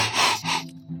roared.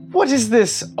 What is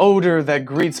this odor that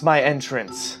greets my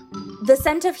entrance? The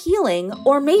scent of healing,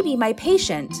 or maybe my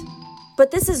patient.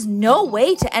 But this is no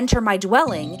way to enter my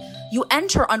dwelling. You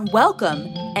enter unwelcome,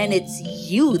 and it's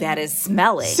you that is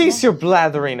smelling. Cease your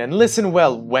blathering and listen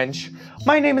well, wench.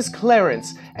 My name is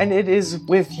Clarence, and it is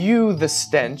with you the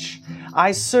stench.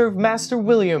 I serve Master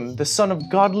William, the son of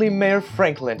godly Mayor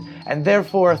Franklin, and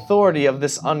therefore authority of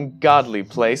this ungodly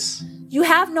place. You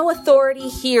have no authority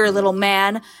here, little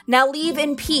man. Now leave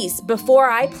in peace before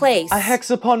I place a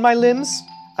hex upon my limbs,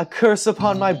 a curse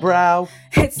upon my brow.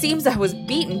 It seems I was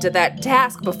beaten to that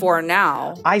task before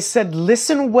now. I said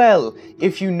listen well,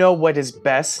 if you know what is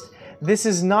best. This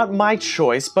is not my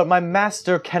choice, but my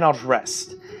master cannot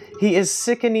rest. He is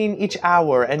sickening each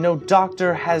hour, and no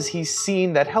doctor has he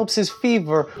seen that helps his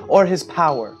fever or his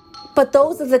power. But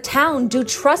those of the town do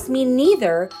trust me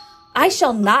neither. I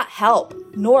shall not help,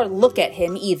 nor look at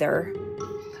him either.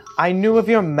 I knew of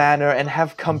your manner and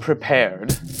have come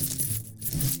prepared.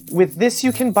 With this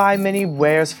you can buy many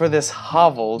wares for this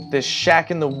hovel, this shack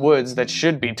in the woods that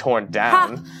should be torn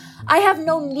down. Ha! I have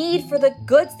no need for the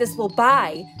goods this will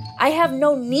buy. I have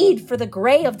no need for the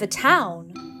gray of the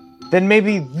town. Then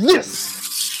maybe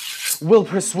this will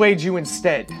persuade you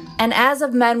instead. And as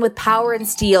of men with power and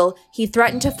steel, he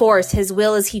threatened to force his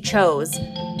will as he chose.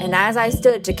 And as I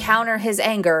stood to counter his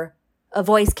anger, a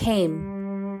voice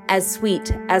came, as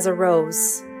sweet as a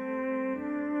rose.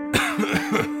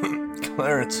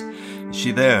 Clarence, is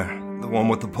she there? The one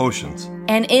with the potions?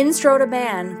 And in strode a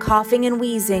man, coughing and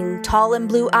wheezing, tall and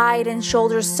blue-eyed and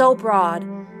shoulders so broad.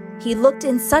 He looked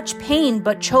in such pain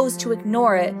but chose to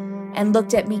ignore it, and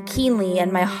looked at me keenly,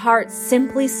 and my heart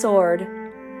simply soared.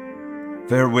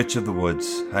 Fair witch of the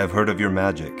woods, I have heard of your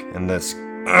magic, and this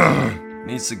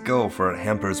needs to go, for it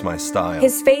hampers my style.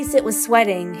 His face it was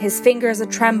sweating, his fingers a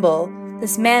tremble.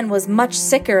 This man was much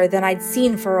sicker than I'd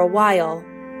seen for a while.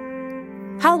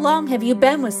 How long have you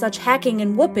been with such hacking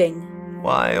and whooping?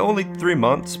 Why, only 3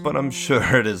 months, but I'm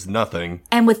sure it is nothing.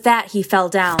 And with that he fell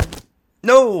down.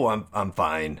 No, I'm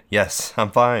fine. Yes,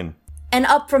 I'm fine. And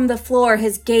up from the floor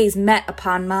his gaze met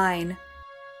upon mine.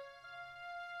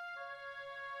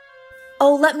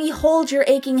 Oh, let me hold your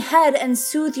aching head and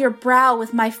soothe your brow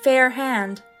with my fair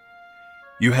hand.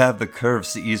 You have the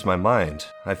curves to ease my mind.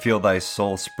 I feel thy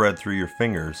soul spread through your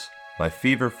fingers. My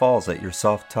fever falls at your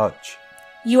soft touch.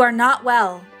 You are not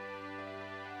well.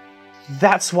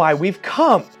 That's why we've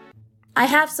come. I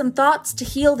have some thoughts to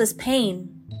heal this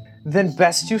pain. Then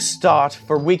best you start,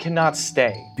 for we cannot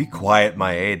stay. Be quiet,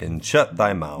 my aid, and shut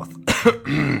thy mouth.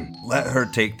 Let her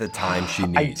take the time she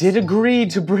needs. I did agree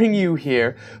to bring you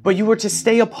here, but you were to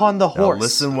stay upon the horse. Now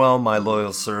listen well, my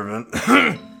loyal servant.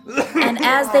 And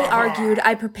as they argued,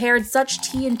 I prepared such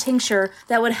tea and tincture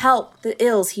that would help the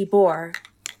ills he bore.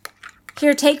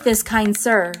 Here, take this, kind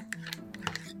sir.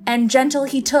 And gentle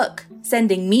he took,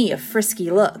 sending me a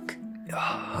frisky look.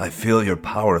 I feel your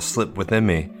power slip within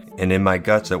me, and in my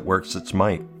guts it works its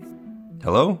might.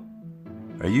 Hello?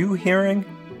 Are you hearing?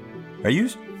 Are you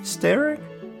staring?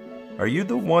 Are you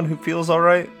the one who feels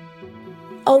alright?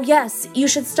 Oh yes, you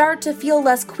should start to feel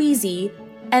less queasy,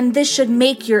 and this should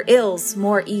make your ills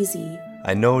more easy.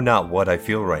 I know not what I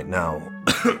feel right now.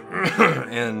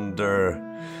 And,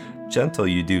 gentle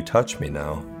you do touch me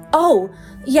now. Oh,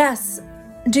 yes.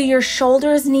 Do your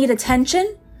shoulders need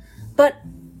attention? But,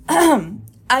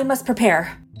 I must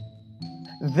prepare.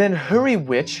 Then hurry,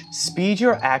 witch, speed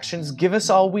your actions, give us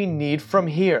all we need from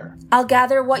here. I'll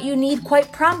gather what you need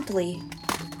quite promptly.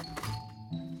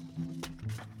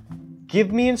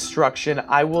 Give me instruction,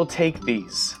 I will take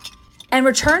these. And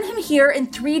return him here in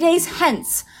 3 days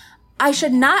hence. I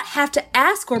should not have to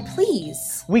ask or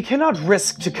please. We cannot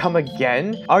risk to come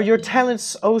again. Are your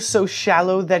talents oh so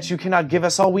shallow that you cannot give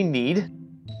us all we need?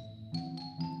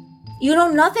 You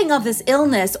know nothing of this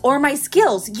illness or my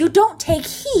skills. You don't take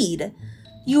heed.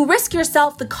 You risk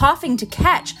yourself the coughing to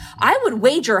catch. I would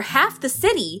wager half the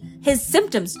city his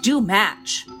symptoms do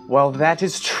match. Well, that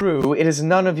is true. It is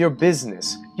none of your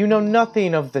business. You know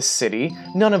nothing of the city,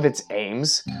 none of its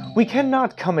aims. We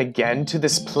cannot come again to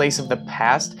this place of the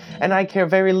past, and I care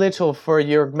very little for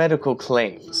your medical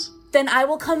claims. Then I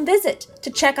will come visit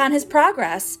to check on his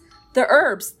progress. The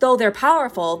herbs, though they're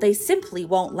powerful, they simply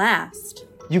won't last.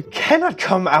 You cannot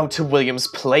come out to William's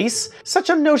place.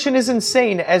 Such a notion is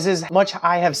insane, as is much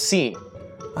I have seen.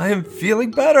 I am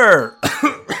feeling better.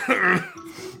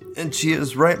 And she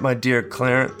is right, my dear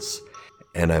Clarence.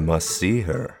 And I must see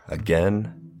her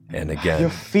again and again. Your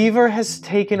fever has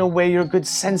taken away your good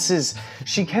senses.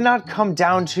 She cannot come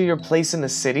down to your place in the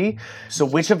city. So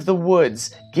which of the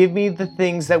woods? Give me the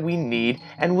things that we need,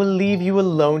 and we'll leave you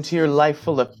alone to your life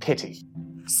full of pity.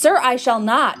 Sir, I shall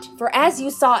not, for as you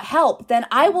sought help, then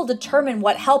I will determine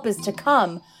what help is to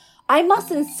come. I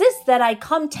must insist that I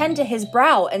come tend to his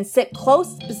brow and sit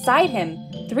close beside him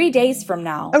 3 days from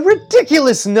now. A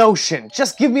ridiculous notion!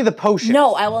 Just give me the potion.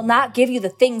 No, I will not give you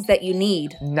the things that you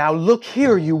need. Now look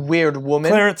here, you weird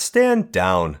woman. Clarence, stand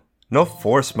down. No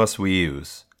force must we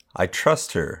use. I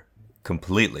trust her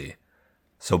completely.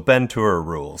 So bend to her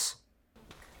rules.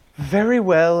 Very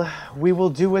well, we will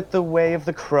do it the way of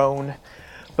the crone.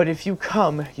 But if you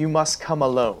come, you must come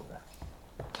alone.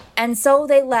 And so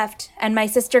they left, and my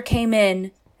sister came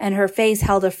in, and her face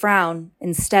held a frown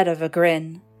instead of a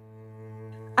grin.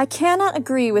 I cannot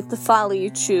agree with the folly you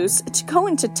choose. To go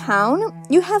into town,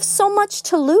 you have so much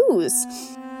to lose.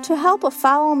 To help a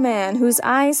foul man whose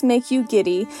eyes make you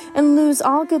giddy, and lose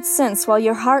all good sense while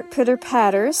your heart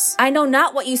pitter-patters. I know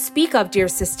not what you speak of, dear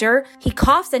sister. He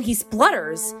coughs and he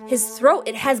splutters. His throat,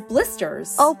 it has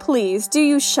blisters. Oh, please, do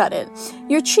you shut it.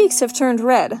 Your cheeks have turned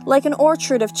red, like an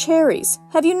orchard of cherries.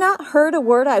 Have you not heard a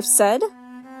word I've said?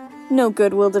 No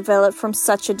good will develop from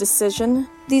such a decision.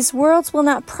 These worlds will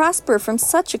not prosper from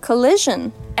such a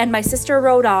collision. And my sister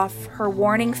rode off, her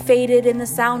warning faded in the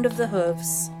sound of the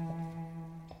hooves.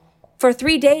 For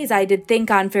 3 days I did think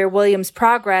on fair William's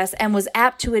progress, and was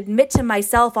apt to admit to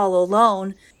myself all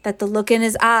alone that the look in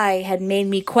his eye had made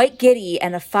me quite giddy,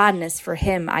 and a fondness for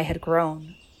him I had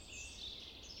grown.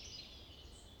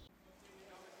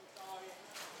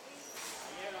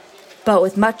 But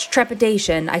with much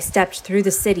trepidation I stepped through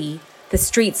the city, the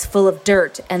streets full of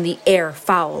dirt and the air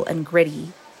foul and gritty.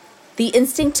 The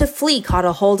instinct to flee caught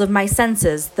a hold of my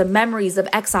senses, the memories of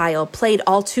exile played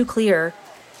all too clear,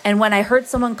 and when I heard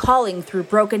someone calling through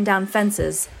broken down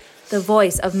fences, the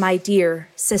voice of my dear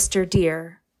sister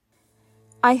dear.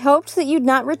 I hoped that you'd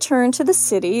not return to the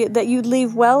city, that you'd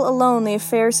leave well alone the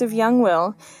affairs of young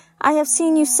Will. I have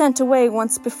seen you sent away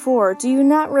once before. Do you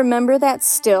not remember that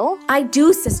still? I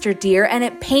do, sister dear, and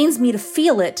it pains me to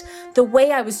feel it, the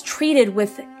way I was treated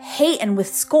with hate and with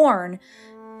scorn.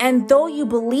 And though you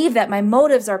believe that my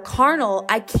motives are carnal,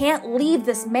 I can't leave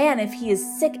this man if he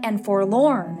is sick and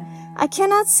forlorn. I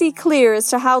cannot see clear as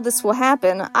to how this will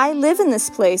happen. I live in this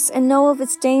place and know of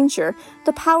its danger,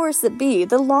 the powers that be,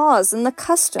 the laws and the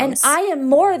customs. And I am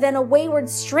more than a wayward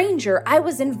stranger. I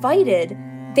was invited.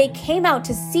 They came out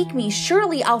to seek me.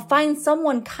 Surely I'll find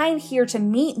someone kind here to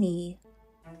meet me.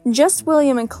 Just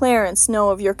William and Clarence know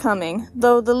of your coming,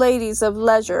 though the ladies of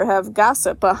leisure have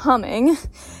gossip a-humming.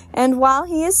 And while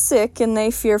he is sick and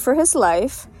they fear for his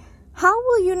life, how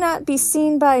will you not be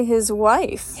seen by his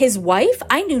wife? His wife?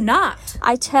 I knew not.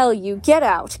 I tell you, get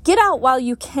out while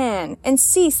you can, and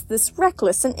cease this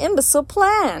reckless and imbecile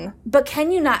plan. But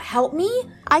can you not help me?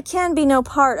 I can be no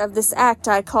part of this act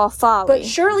I call folly. But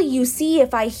surely you see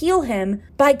if I heal him,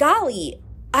 by golly,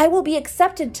 I will be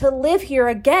accepted to live here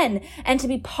again, and to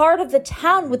be part of the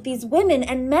town with these women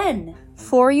and men.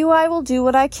 For you I will do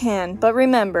what I can, but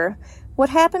remember, what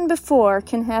happened before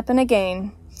can happen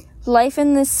again. Life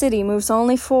in this city moves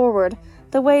only forward.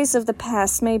 The ways of the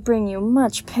past may bring you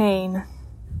much pain.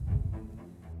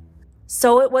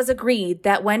 So it was agreed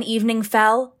that when evening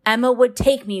fell, Emma would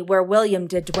take me where William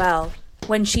did dwell.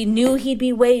 When she knew he'd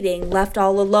be waiting, left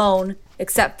all alone,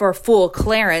 except for fool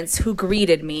Clarence, who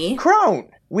greeted me. Crone,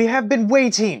 we have been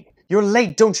waiting. You're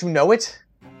late, don't you know it?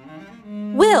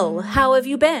 Will, how have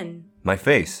you been? My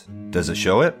face, does it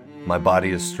show it? My body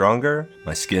is stronger,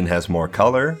 my skin has more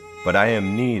color, but I am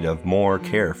in need of more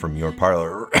care from your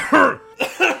parlor.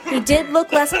 He did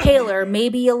look less paler,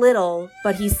 maybe a little,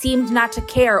 but he seemed not to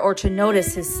care or to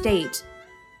notice his state.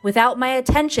 Without my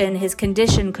attention, his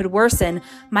condition could worsen.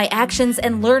 My actions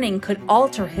and learning could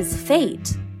alter his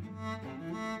fate.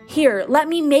 Here, let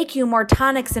me make you more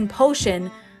tonics and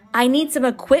potion. I need some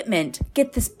equipment.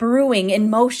 Get this brewing in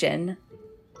motion.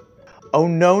 Oh,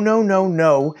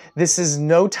 no. This is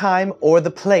no time or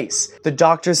the place. The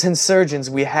doctors and surgeons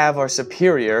we have are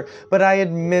superior, but I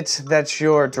admit that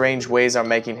your strange ways are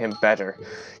making him better.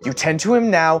 You tend to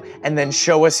him now, and then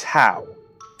show us how.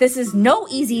 This is no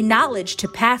easy knowledge to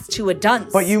pass to a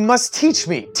dunce. But you must teach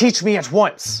me. Teach me at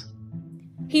once.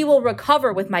 He will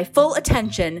recover with my full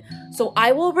attention, so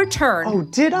I will return. Oh,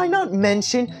 did I not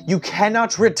mention you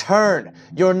cannot return?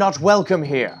 You're not welcome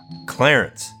here.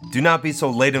 Clarence, do not be so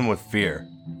laden with fear.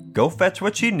 Go fetch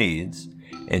what she needs,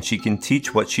 and she can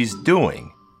teach what she's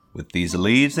doing with these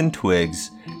leaves and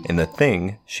twigs and the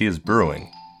thing she is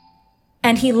brewing.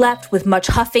 And he left with much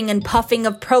huffing and puffing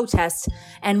of protest,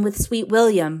 and with sweet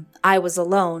William I was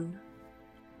alone.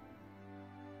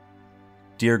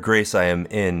 Dear Grace, I am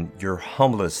in your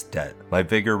humblest debt. My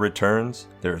vigor returns,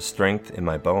 there is strength in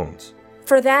my bones.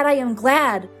 For that I am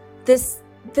glad. This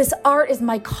art is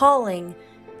my calling,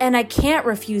 and I can't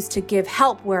refuse to give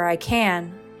help where I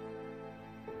can.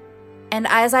 And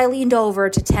as I leaned over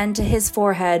to tend to his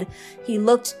forehead, he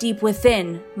looked deep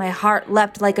within. My heart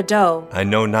leapt like a doe. I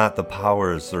know not the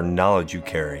powers or knowledge you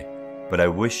carry, but I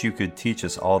wish you could teach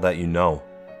us all that you know.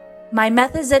 My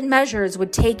methods and measures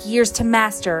would take years to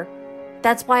master.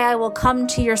 That's why I will come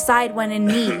to your side when in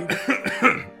need.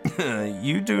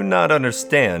 You do not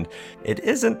understand. It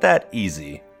isn't that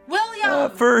easy.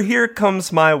 William! For here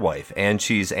comes my wife, and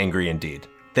she's angry indeed.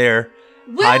 There,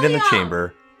 hide in the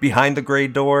chamber, behind the gray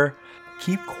door.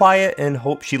 Keep quiet and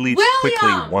hope she leaves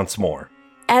quickly once more.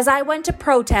 As I went to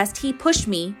protest, he pushed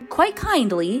me, quite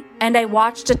kindly, and I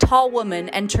watched a tall woman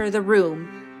enter the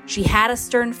room. She had a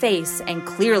stern face and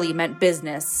clearly meant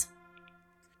business.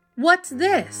 What's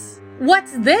this?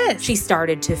 What's this? She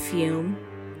started to fume.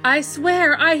 I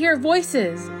swear I hear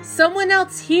voices. Someone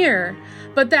else here.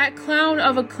 But that clown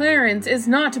of a Clarence is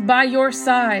not by your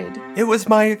side. It was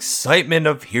my excitement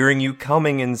of hearing you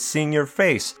coming and seeing your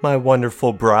face, my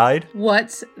wonderful bride.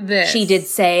 What's this? She did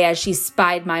say as she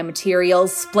spied my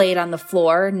materials splayed on the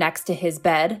floor next to his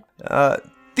bed.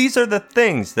 These are the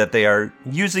things that they are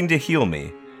using to heal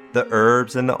me. The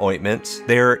herbs and the ointments,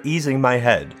 they are easing my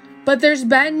head. But there's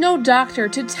been no doctor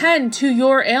to tend to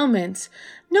your ailments.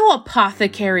 No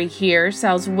apothecary here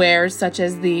sells wares such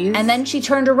as these. And then she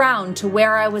turned around to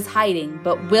where I was hiding,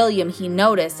 but William he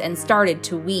noticed and started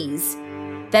to wheeze.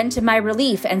 Then to my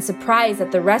relief and surprise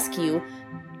at the rescue,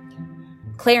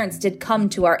 Clarence did come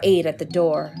to our aid at the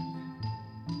door.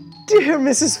 Dear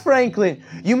Mrs. Franklin,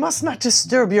 you must not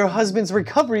disturb your husband's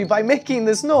recovery by making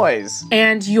this noise.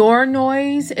 And your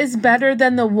noise is better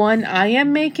than the one I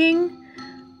am making?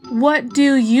 What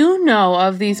do you know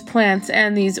of these plants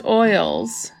and these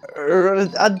oils?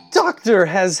 A doctor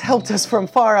has helped us from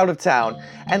far out of town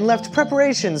and left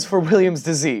preparations for William's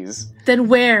disease. Then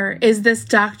where is this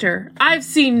doctor? I've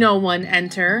seen no one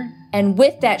enter. And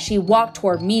with that she walked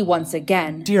toward me once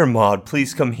again. Dear Maud,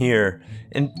 please come here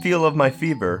and feel of my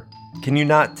fever. Can you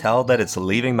not tell that it's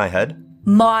leaving my head?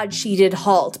 Maud she did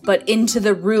halt, but into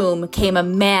the room came a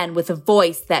man with a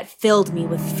voice that filled me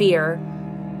with fear.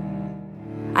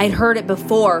 I'd heard it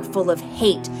before, full of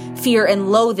hate, fear,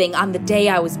 and loathing on the day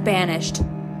I was banished.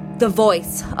 The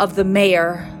voice of the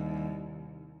mayor.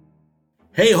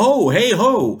 Hey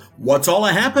ho, what's all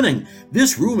a-happening?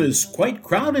 This room is quite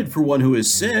crowded for one who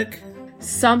is sick.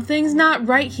 Something's not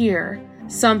right here.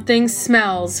 Something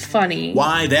smells funny.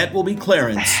 Why, that will be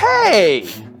Clarence. Hey!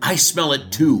 I smell it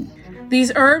too.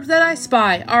 These herbs that I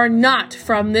spy are not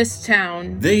from this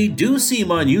town. They do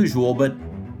seem unusual, but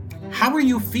how are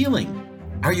you feeling?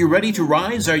 Are you ready to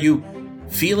rise? Are you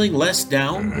feeling less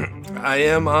down? I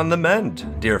am on the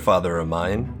mend, dear father of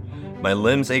mine. My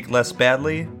limbs ache less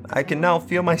badly. I can now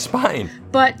feel my spine.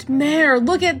 But, Mayor,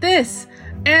 look at this.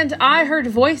 And I heard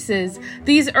voices.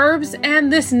 These herbs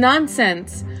and this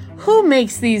nonsense. Who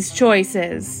makes these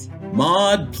choices?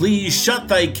 Maud, please shut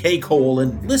thy cake hole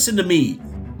and listen to me.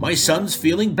 My son's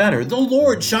feeling better. The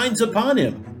Lord shines upon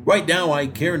him. Right now I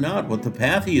care not what the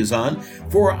path he is on,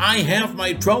 for I have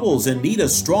my troubles and need a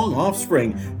strong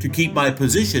offspring to keep my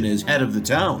position as head of the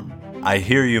town. I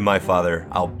hear you, my father.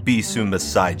 I'll be soon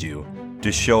beside you,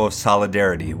 to show of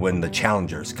solidarity when the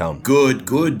challengers come. Good,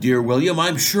 dear William.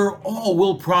 I'm sure all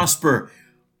will prosper.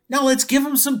 Now let's give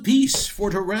him some peace, for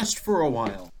to rest for a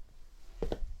while.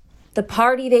 The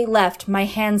party they left, my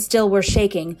hands still were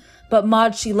shaking, but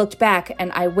Maud she looked back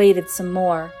and I waited some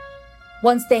more.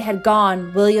 Once they had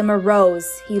gone, William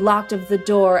arose. He locked of the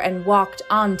door and walked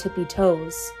on tippy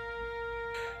toes.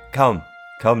 Come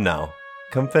now.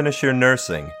 Come finish your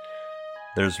nursing.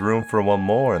 There's room for one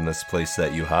more in this place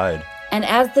that you hide. And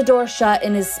as the door shut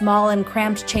in his small and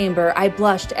cramped chamber, I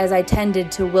blushed as I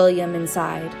tended to William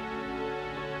inside.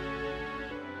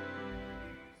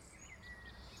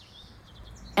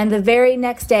 And the very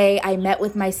next day I met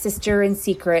with my sister in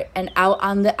secret and out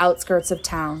on the outskirts of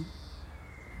town.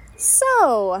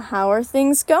 So, how are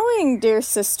things going, dear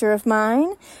sister of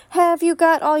mine? Have you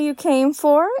got all you came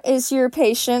for? Is your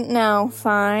patient now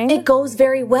fine? It goes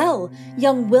very well.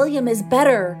 Young William is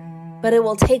better, but it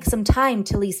will take some time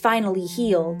till he's finally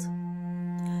healed.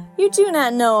 You do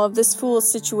not know of this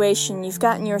fool's situation you've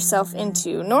gotten yourself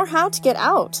into, nor how to get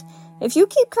out. If you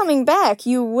keep coming back,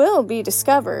 you will be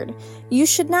discovered. You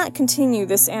should not continue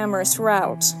this amorous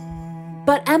route.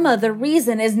 But Emma, the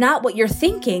reason is not what you're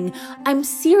thinking. I'm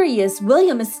serious.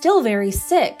 William is still very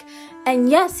sick. And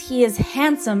yes, he is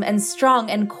handsome and strong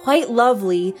and quite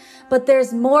lovely, but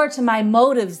there's more to my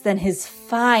motives than his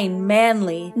fine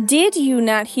manly. Did you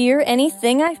not hear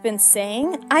anything I've been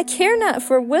saying? I care not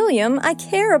for William, I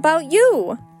care about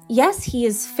you. Yes, he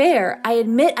is fair. I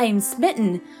admit I am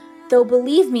smitten. Though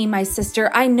believe me, my sister,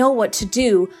 I know what to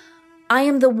do. I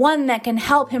am the one that can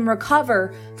help him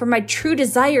recover, for my true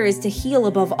desire is to heal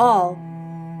above all.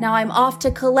 Now I'm off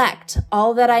to collect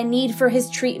all that I need for his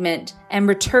treatment and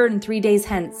return 3 days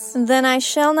hence. Then I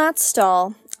shall not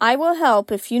stall. I will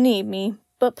help if you need me.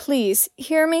 But please,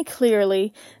 hear me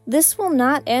clearly. This will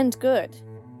not end good.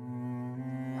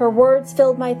 Her words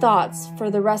filled my thoughts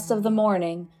for the rest of the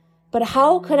morning. But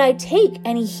how could I take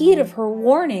any heed of her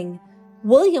warning?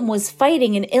 William was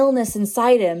fighting an illness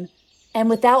inside him, and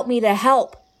without me to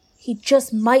help, he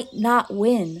just might not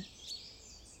win.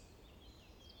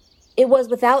 It was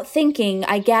without thinking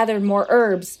I gathered more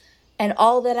herbs and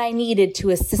all that I needed to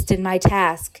assist in my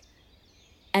task.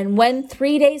 And when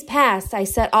 3 days passed, I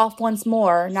set off once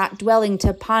more, not dwelling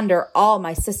to ponder all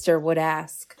my sister would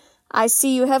ask. I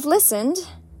see you have listened.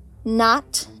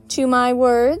 Not to my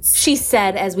words, she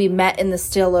said as we met in the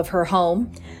still of her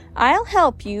home. I'll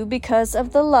help you because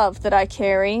of the love that I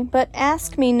carry, but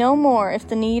ask me no more if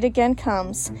the need again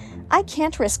comes. I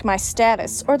can't risk my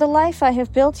status or the life I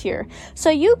have built here, so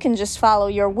you can just follow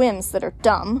your whims that are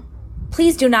dumb.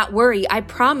 Please do not worry, I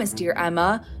promise, dear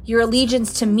Emma. Your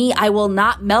allegiance to me I will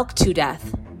not milk to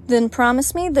death. Then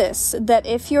promise me this, that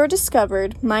if you're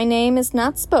discovered, my name is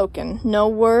not spoken, no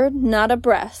word, not a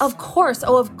breath. Of course,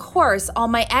 oh of course, all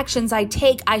my actions I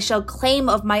take I shall claim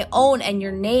of my own, and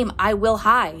your name I will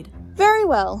hide. Very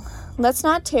well, let's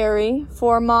not tarry,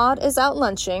 for Maud is out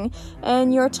lunching,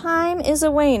 and your time is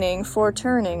a-waning for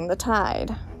turning the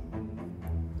tide.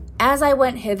 As I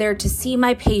went hither to see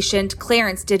my patient,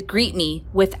 Clarence did greet me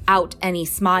without any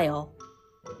smile.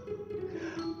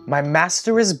 My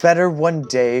master is better one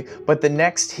day, but the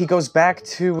next he goes back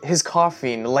to his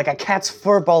coughing like a cat's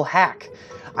furball hack.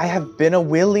 I have been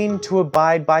willing to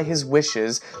abide by his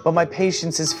wishes, but my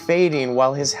patience is fading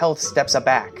while his health steps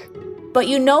aback. But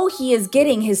you know he is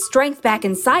getting his strength back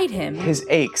inside him. His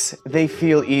aches, they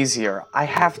feel easier, I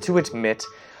have to admit,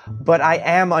 but I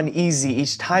am uneasy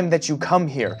each time that you come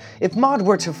here. If Maud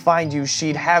were to find you,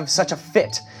 she'd have such a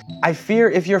fit. I fear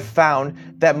if you're found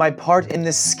that my part in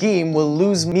this scheme will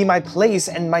lose me my place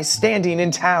and my standing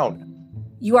in town.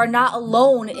 You are not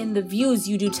alone in the views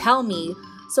you do tell me,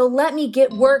 so let me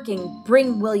get working,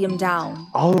 bring William down.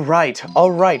 All right,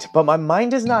 but my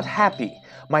mind is not happy.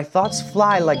 My thoughts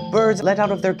fly like birds let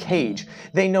out of their cage.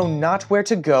 They know not where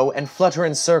to go and flutter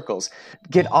in circles.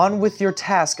 Get on with your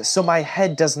task so my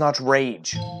head does not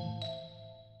rage.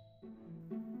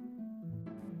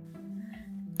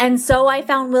 And so I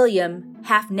found William,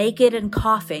 half naked and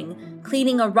coughing,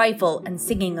 cleaning a rifle and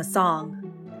singing a song.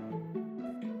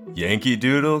 Yankee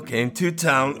Doodle came to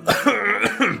town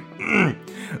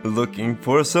looking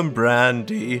for some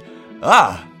brandy.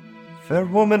 Ah, fair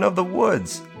woman of the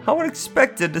woods, how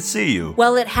unexpected to see you.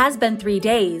 Well, it has been 3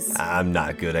 days. I'm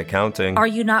not good at counting. Are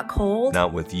you not cold?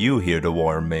 Not with you here to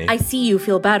warm me. I see you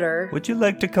feel better. Would you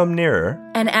like to come nearer?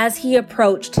 And as he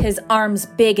approached, his arms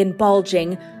big and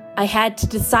bulging, I had to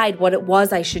decide what it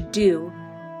was I should do.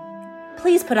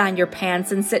 Please put on your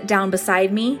pants and sit down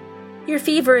beside me. Your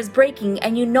fever is breaking,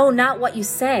 and you know not what you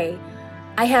say.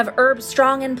 I have herbs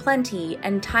strong and plenty,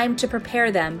 and time to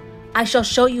prepare them. I shall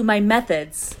show you my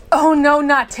methods. Oh no,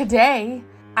 not today.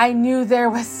 I knew there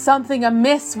was something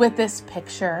amiss with this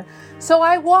picture, so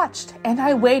I watched and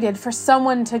I waited for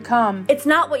someone to come. It's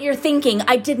not what you're thinking.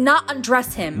 I did not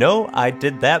undress him. No, I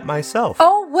did that myself.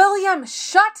 Oh, William,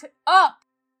 shut up!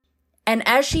 And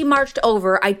as she marched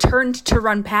over, I turned to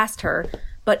run past her,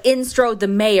 but in strode the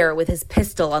mayor with his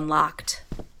pistol unlocked.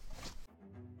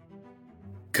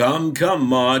 Come,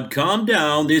 Maud, calm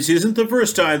down. This isn't the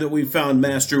first time that we've found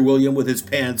Master William with his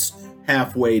pants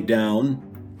halfway down.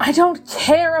 I don't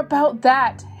care about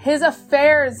that. His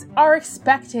affairs are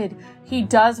expected. He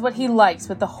does what he likes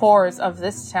with the whores of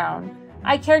this town.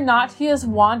 I care not he is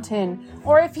wanton,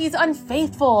 or if he's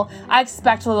unfaithful. I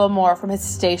expect a little more from his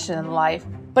station in life.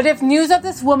 But if news of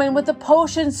this woman with the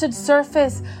potion should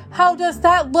surface, how does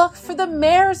that look for the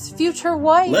mayor's future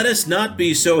wife? Let us not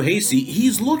be so hasty.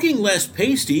 He's looking less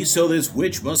pasty, so this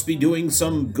witch must be doing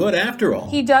some good after all.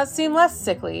 He does seem less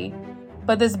sickly,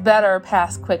 but this better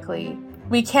pass quickly.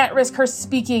 We can't risk her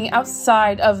speaking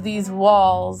outside of these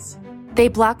walls. They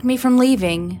blocked me from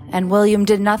leaving, and William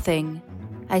did nothing.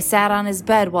 I sat on his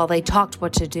bed while they talked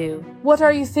what to do. What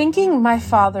are you thinking, my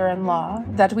father-in-law?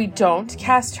 That we don't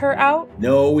cast her out?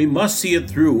 No, we must see it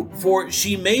through, for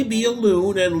she may be a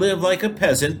loon and live like a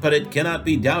peasant, but it cannot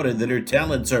be doubted that her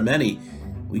talents are many.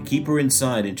 We keep her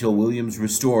inside until William's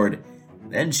restored.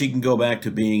 Then she can go back to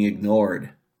being ignored.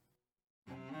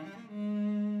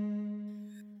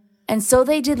 And so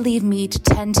they did leave me to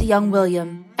tend to young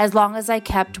William, as long as I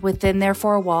kept within their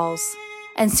four walls.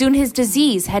 And soon his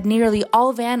disease had nearly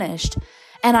all vanished,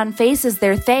 and on faces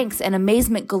their thanks and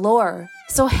amazement galore.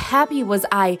 So happy was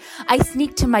I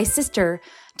sneaked to my sister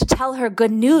to tell her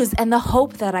good news and the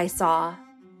hope that I saw.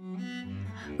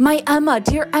 My Emma,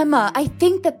 dear Emma, I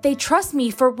think that they trust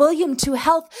me, for William to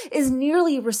health is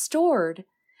nearly restored.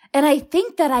 And I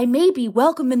think that I may be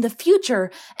welcome in the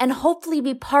future and hopefully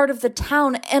be part of the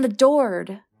town and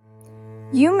adored.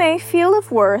 You may feel of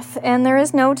worth, and there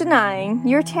is no denying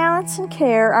your talents and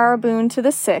care are a boon to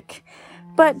the sick.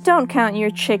 But don't count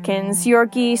your chickens, your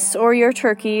geese, or your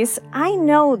turkeys. I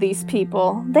know these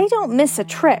people. They don't miss a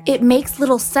trick. It makes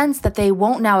little sense that they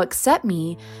won't now accept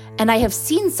me, and I have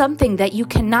seen something that you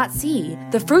cannot see.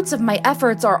 The fruits of my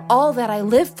efforts are all that I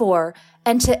live for,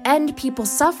 and to end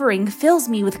people's suffering fills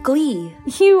me with glee.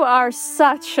 You are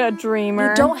such a dreamer.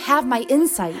 You don't have my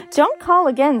insight. Don't call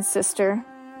again, sister.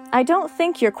 I don't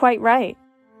think you're quite right.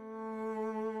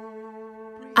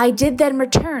 I did then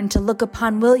return to look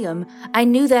upon William. I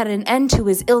knew that an end to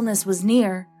his illness was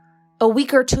near. A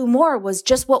week or two more was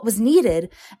just what was needed,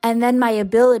 and then my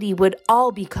ability would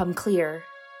all become clear.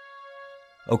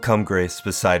 Oh, come, Grace,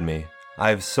 beside me. I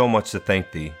have so much to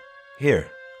thank thee. Here,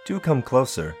 do come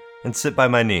closer, and sit by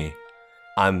my knee.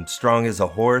 I'm strong as a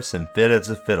horse and fit as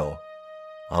a fiddle.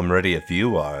 I'm ready if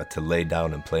you are to lay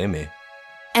down and play me.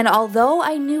 And although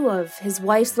I knew of his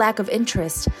wife's lack of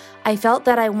interest, I felt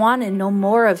that I wanted no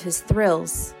more of his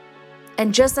thrills.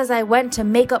 And just as I went to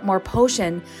make up more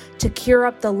potion to cure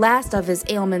up the last of his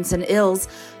ailments and ills,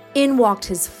 in walked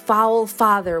his foul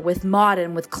father with Maud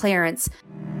and with Clarence.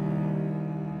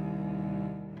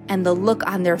 And the look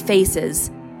on their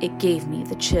faces, it gave me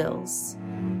the chills.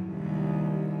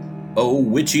 O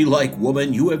witchy-like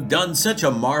woman, you have done such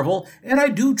a marvel, and I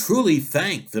do truly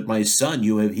thank that my son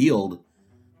you have healed.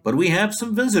 But we have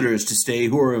some visitors to stay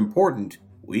who are important.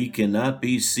 We cannot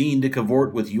be seen to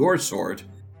cavort with your sort.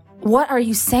 What are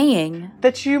you saying?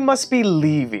 That you must be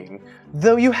leaving.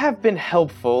 Though you have been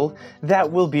helpful,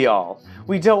 that will be all.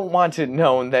 We don't want it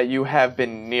known that you have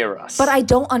been near us. But I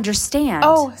don't understand.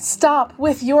 Oh, stop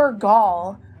with your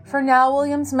gall. For now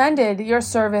William's mended, your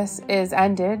service is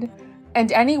ended.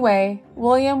 And anyway,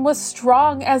 William was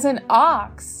strong as an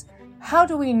ox. How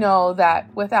do we know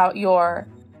that without your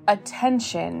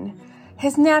attention,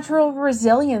 his natural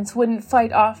resilience wouldn't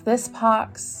fight off this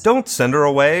pox? Don't send her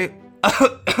away.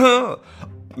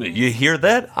 You hear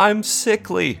that? I'm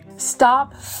sickly.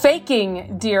 Stop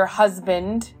faking, dear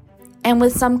husband. And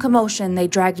with some commotion, they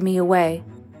dragged me away.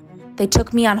 They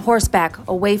took me on horseback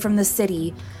away from the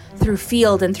city, through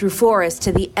field and through forest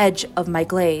to the edge of my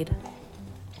glade.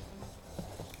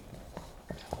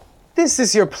 This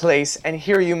is your place, and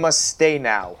here you must stay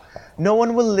now. No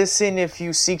one will listen if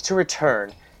you seek to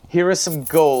return. Here is some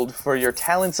gold for your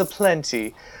talents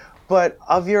aplenty, but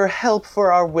of your help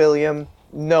for our William,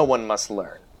 no one must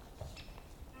learn.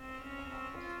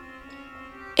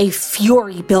 A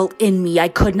fury built in me I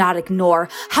could not ignore.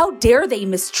 How dare they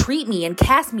mistreat me and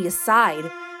cast me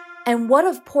aside? And what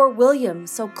of poor William,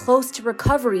 so close to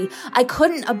recovery, I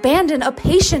couldn't abandon a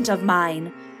patient of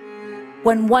mine?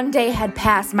 When one day had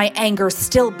passed, my anger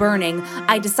still burning,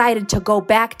 I decided to go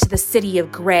back to the city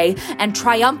of Gray and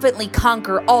triumphantly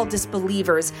conquer all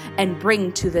disbelievers and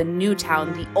bring to the new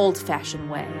town the old-fashioned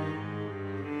way.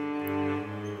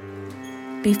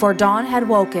 Before dawn had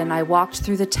woken, I walked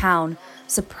through the town,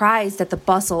 surprised at the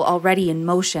bustle already in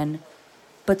motion.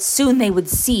 But soon they would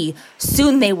see,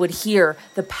 soon they would hear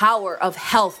the power of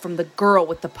health from the girl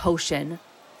with the potion.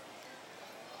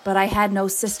 But I had no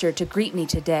sister to greet me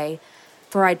today,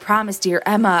 for I'd promised dear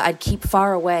Emma I'd keep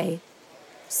far away.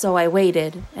 So I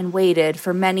waited and waited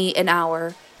for many an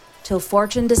hour, till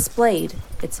fortune displayed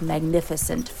its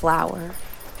magnificent flower.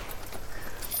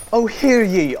 Oh, hear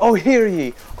ye,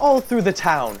 all through the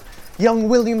town. Young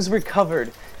William's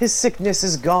recovered. His sickness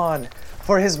is gone,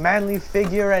 for his manly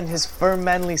figure and his firm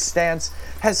manly stance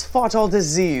has fought all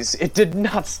disease. It did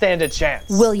not stand a chance.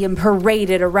 William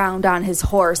paraded around on his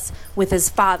horse with his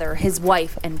father, his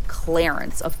wife, and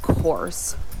Clarence, of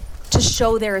course. To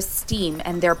show their esteem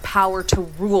and their power to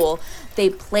rule, they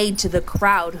played to the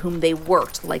crowd whom they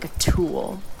worked like a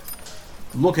tool.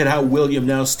 Look at how William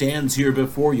now stands here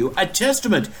before you, a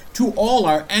testament to all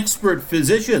our expert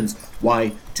physicians.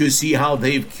 Why, to see how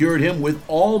they've cured him with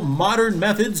all modern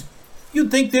methods,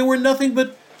 you'd think they were nothing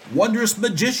but wondrous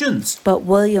magicians. But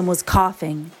William was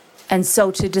coughing, and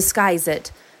so to disguise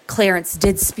it, Clarence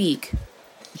did speak.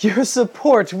 Your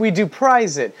support, we do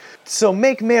prize it. So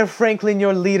make Mayor Franklin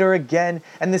your leader again,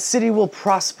 and the city will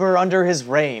prosper under his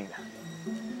reign.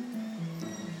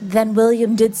 Then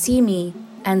William did see me,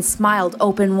 and smiled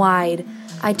open wide.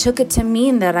 I took it to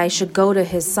mean that I should go to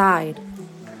his side.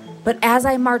 But as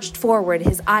I marched forward,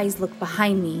 his eyes looked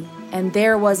behind me, and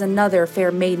there was another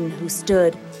fair maiden who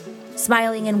stood,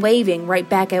 smiling and waving right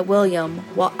back at William,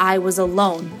 while I was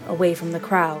alone away from the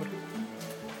crowd.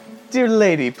 Dear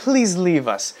lady, please leave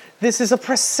us. This is a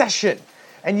procession,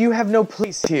 and you have no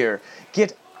place here.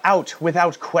 Get out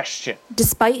without question.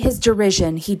 Despite his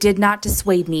derision, he did not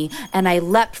dissuade me, and I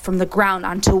leapt from the ground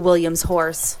onto William's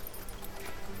horse.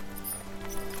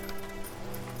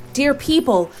 Dear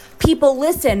people,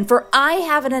 listen, for I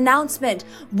have an announcement.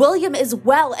 William is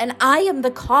well, and I am the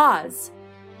cause.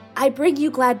 I bring you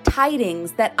glad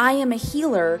tidings that I am a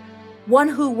healer, one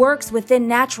who works within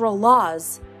natural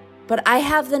laws. But I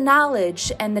have the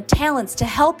knowledge and the talents to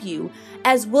help you,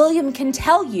 as William can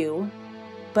tell you.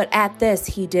 But at this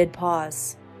he did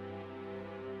pause.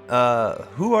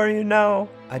 Who are you now?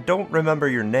 I don't remember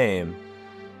your name,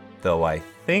 though I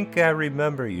think I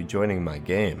remember you joining my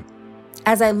game.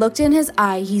 As I looked in his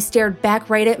eye, he stared back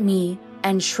right at me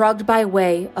and shrugged by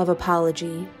way of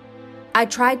apology. I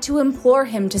tried to implore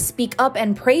him to speak up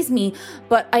and praise me,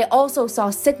 but I also saw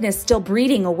sickness still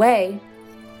breeding away.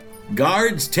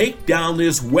 Guards, take down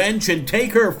this wench and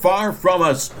take her far from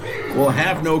us. We'll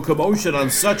have no commotion on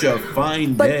such a fine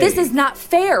day. But this is not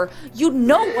fair. You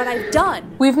know what I've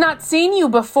done. We've not seen you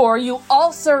before, you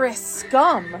ulcerous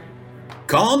scum.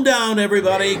 Calm down,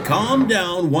 everybody. Calm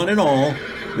down, one and all.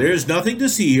 There's nothing to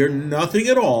see here, nothing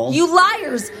at all. You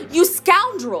liars! You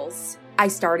scoundrels! I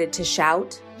started to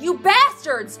shout. You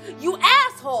bastards! You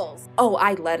assholes! Oh,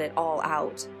 I let it all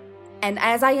out. And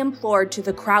as I implored to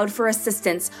the crowd for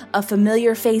assistance, a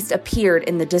familiar face appeared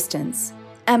in the distance.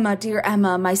 Emma, dear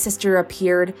Emma, my sister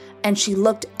appeared, and she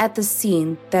looked at the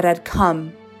scene that had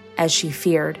come as she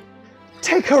feared.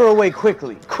 Take her away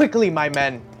quickly, quickly, my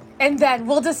men. And then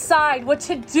we'll decide what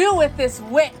to do with this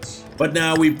witch. But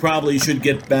now we probably should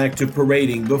get back to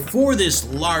parading before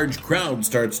this large crowd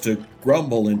starts to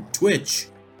grumble and twitch.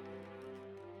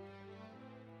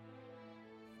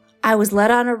 I was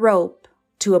led on a rope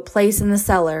to a place in the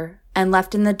cellar and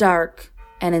left in the dark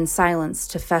and in silence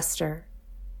to fester.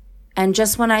 And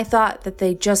just when I thought that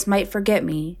they just might forget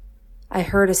me, I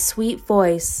heard a sweet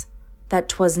voice that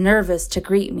 'twas nervous to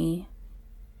greet me.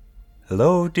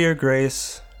 Hello, dear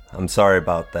Grace. I'm sorry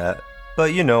about that,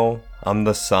 but you know, I'm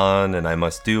the son and I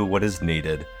must do what is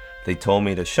needed. They told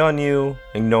me to shun you,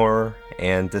 ignore,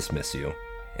 and dismiss you.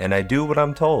 And I do what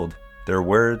I'm told. Their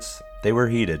words, they were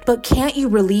heeded. But can't you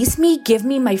release me, give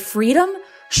me my freedom?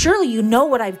 Surely you know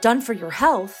what I've done for your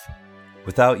health.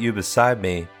 Without you beside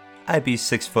me, I'd be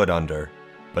 6 foot under.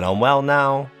 But I'm well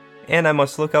now, and I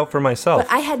must look out for myself.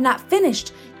 But I had not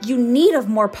finished. You need of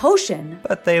more potion.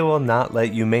 But they will not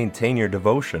let you maintain your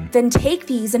devotion. Then take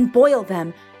these and boil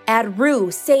them. Add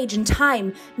rue, sage, and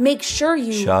thyme. Make sure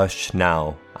you... Shush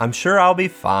now. I'm sure I'll be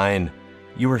fine.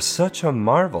 You are such a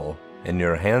marvel, and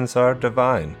your hands are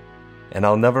divine. And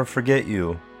I'll never forget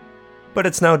you. But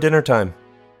it's now dinner time.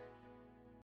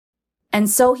 And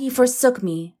so he forsook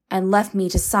me and left me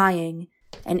to sighing,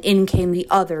 and in came the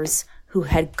others who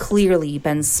had clearly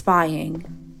been spying.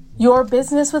 Your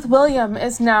business with William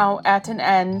is now at an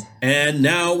end. And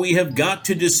now we have got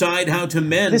to decide how to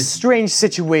mend this strange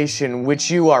situation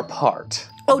which you are part.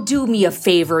 Oh, do me a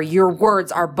favor, your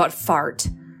words are but fart.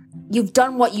 You've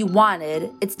done what you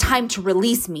wanted. It's time to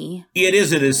release me. It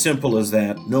isn't as simple as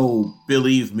that. No,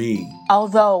 believe me.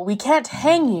 Although we can't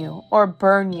hang you, or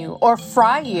burn you, or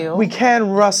fry you. We can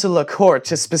rustle a court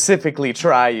to specifically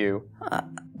try you.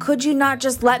 Could you not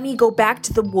just let me go back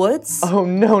to the woods? Oh,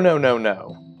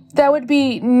 no. That would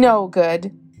be no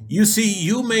good. You see,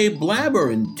 you may blabber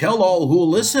and tell all who'll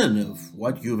listen of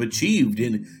what you've achieved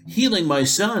in healing my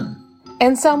son.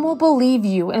 And some will believe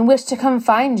you and wish to come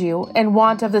find you in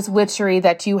want of this witchery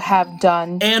that you have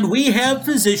done. And we have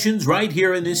physicians right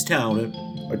here in this town.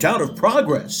 A town of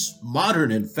progress, modern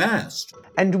and fast.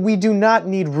 And we do not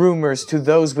need rumors to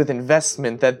those with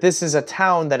investment that this is a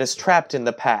town that is trapped in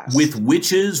the past. With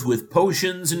witches, with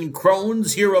potions and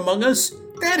crones here among us?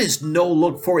 That is no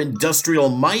look for industrial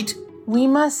might. We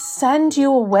must send you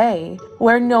away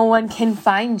where no one can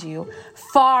find you,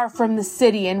 far from the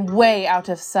city and way out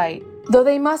of sight. Though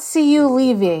they must see you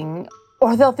leaving,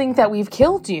 or they'll think that we've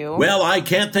killed you. Well, I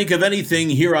can't think of anything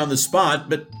here on the spot,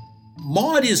 but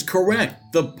Maud is correct.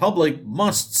 The public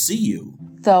must see you.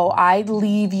 Though I'd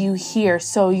leave you here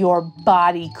so your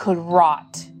body could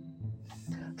rot.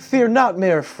 Fear not,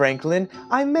 Mayor Franklin.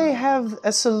 I may have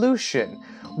a solution.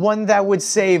 One that would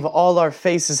save all our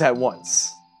faces at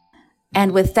once.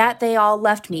 And with that they all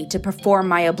left me to perform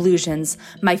my ablutions,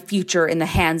 my future in the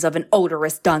hands of an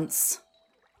odorous dunce.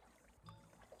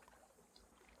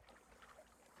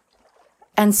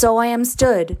 And so I am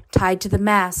stood, tied to the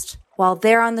mast, while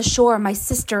there on the shore my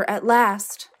sister at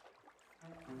last.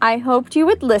 I hoped you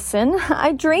would listen.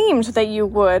 I dreamed that you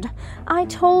would. I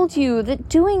told you that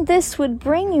doing this would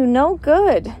bring you no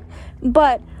good.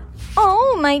 But,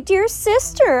 oh, my dear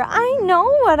sister, I know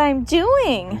what I'm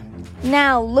doing.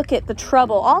 Now look at the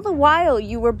trouble all the while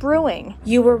you were brewing.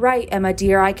 You were right, Emma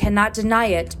dear, I cannot deny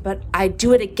it, but I'd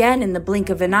do it again in the blink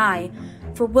of an eye.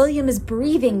 For William is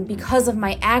breathing because of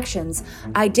my actions.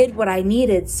 I did what I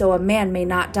needed so a man may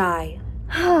not die.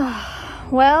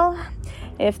 Well,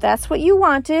 if that's what you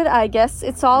wanted, I guess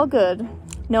it's all good.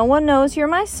 No one knows you're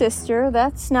my sister,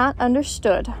 that's not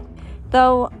understood.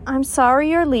 Though I'm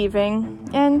sorry you're leaving,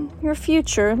 and your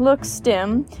future looks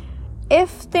dim. If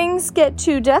things get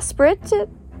too desperate,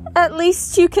 at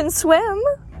least you can swim.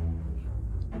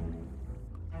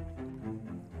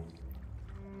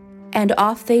 And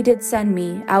off they did send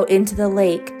me out into the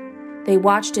lake. They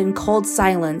watched in cold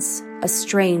silence, a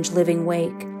strange living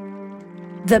wake.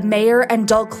 The mayor and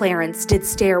dull Clarence did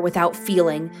stare without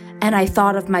feeling, and I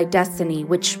thought of my destiny,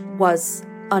 which was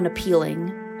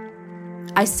unappealing.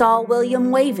 I saw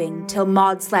William waving till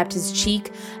Maud slapped his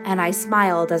cheek, and I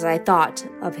smiled as I thought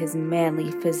of his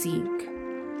manly physique.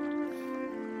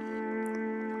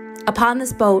 Upon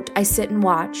this boat I sit and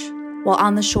watch, while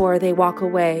on the shore they walk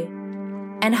away.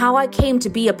 And how I came to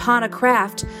be upon a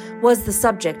craft was the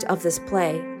subject of this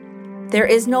play. There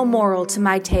is no moral to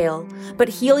my tale, but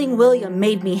healing William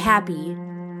made me happy.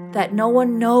 That no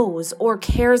one knows or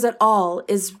cares at all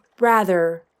is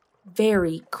rather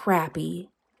very crappy.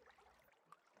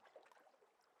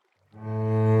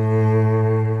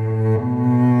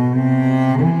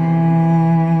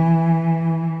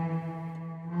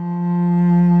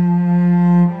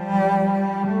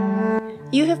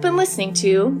 You have been listening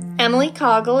to Emily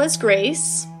Coggle as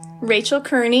Grace, Rachel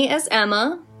Kearney as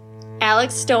Emma,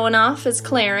 Alex Stonoff as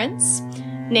Clarence,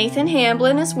 Nathan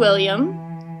Hamblin as William,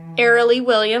 Arilee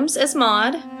Williams as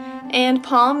Maud, and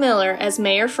Paul Miller as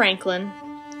Mayor Franklin.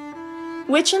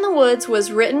 Witch in the Woods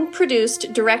was written,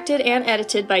 produced, directed, and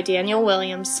edited by Daniel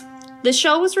Williams. The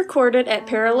show was recorded at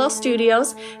Parallel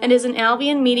Studios and is an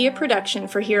Albion Media production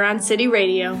for Huron City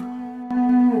Radio.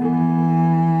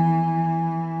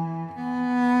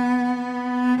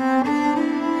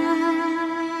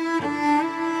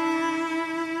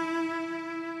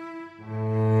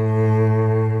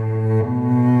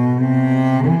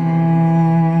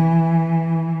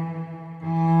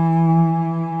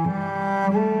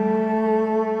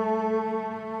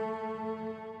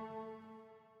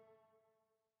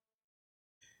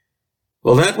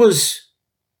 Well, that was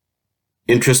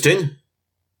interesting.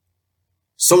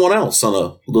 Someone else on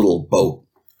a little boat,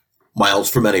 miles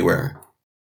from anywhere.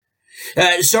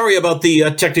 Sorry about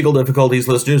the technical difficulties,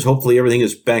 listeners. Hopefully everything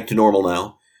is back to normal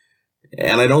now.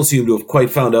 And I don't seem to have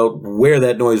quite found out where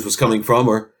that noise was coming from,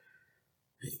 or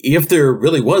if there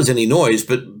really was any noise.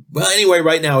 But, well, anyway,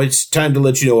 right now it's time to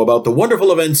let you know about the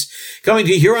wonderful events coming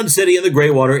to Huron City and the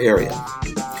Greywater area.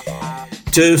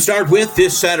 To start with,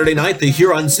 this Saturday night, the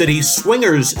Huron City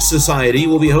Swingers Society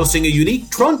will be hosting a unique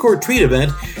trunk or treat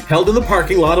event held in the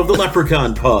parking lot of the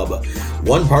Leprechaun Pub.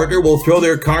 One partner will throw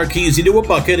their car keys into a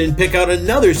bucket and pick out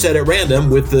another set at random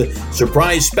with the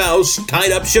surprise spouse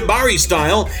tied up shibari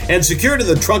style and secured in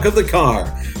the trunk of the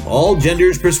car. All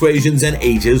genders, persuasions, and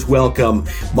ages welcome.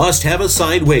 Must have a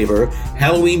signed waiver.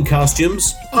 Halloween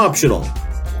costumes optional.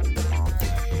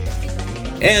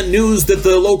 And news that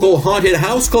the local haunted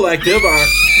house collective are...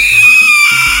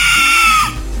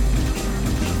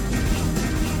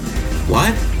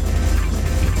 What?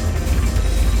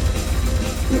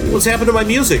 What's happened to my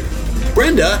music?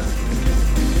 Brenda?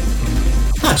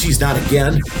 Ah, she's not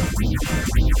again.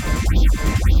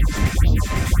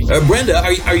 Brenda,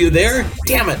 are you there?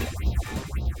 Damn it.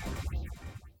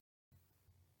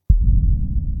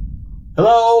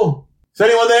 Hello? Is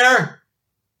anyone there?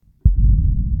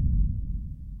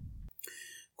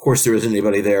 Of course there isn't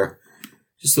anybody there.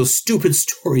 Just those stupid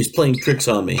stories playing tricks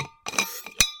on me.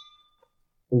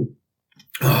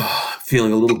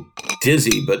 Feeling a little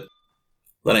dizzy, but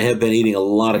I have been eating a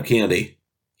lot of candy.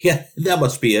 Yeah, that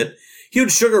must be it.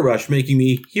 Huge sugar rush making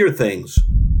me hear things.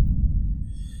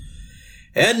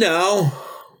 And now,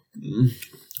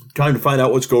 time to find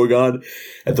out what's going on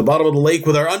at the bottom of the lake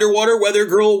with our underwater weather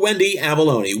girl, Wendy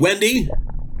Avalone. Wendy?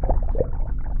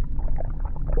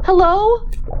 Hello?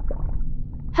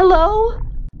 Hello?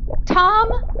 Tom?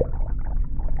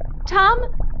 Tom?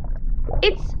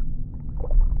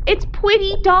 It's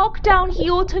pretty dark down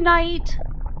here tonight.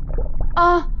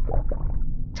 Tom?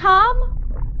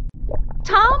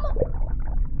 Tom?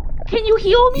 Can you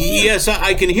hear me? Yes,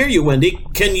 I can hear you, Wendy.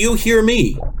 Can you hear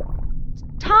me?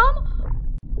 Tom?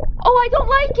 Oh, I don't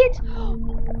like it.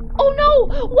 Oh no,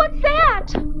 what's that?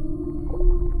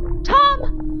 Tom?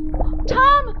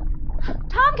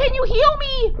 Tom, can you hear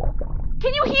me?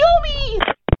 Can you hear me?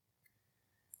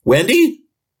 Wendy?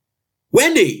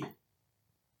 Wendy?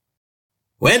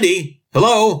 Wendy?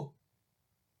 Hello?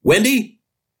 Wendy?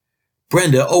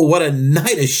 Brenda, oh, what a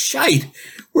night of shite.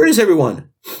 Where is everyone?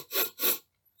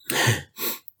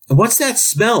 And what's that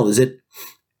smell? Is it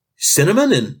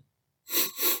cinnamon and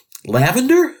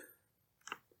lavender?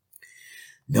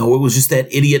 No, it was just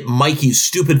that idiot Mikey's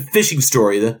stupid fishing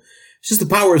story. It's just the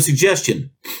power of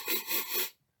suggestion.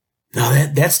 No,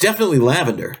 that's definitely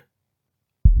lavender.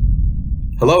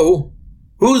 Hello?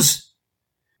 Who's...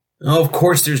 Oh, of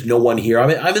course there's no one here. I'm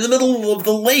in the middle of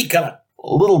the lake on a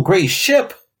little gray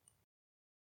ship.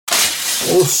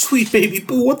 Oh, sweet baby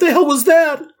boo, what the hell was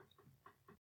that?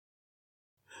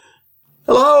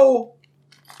 Hello?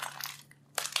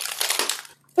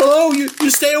 Hello, you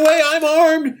stay away, I'm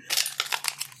armed.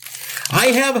 I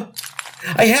have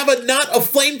a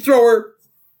flamethrower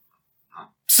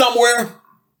somewhere.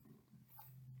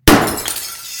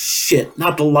 Shit,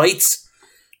 not the lights.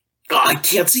 Oh, I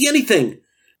can't see anything.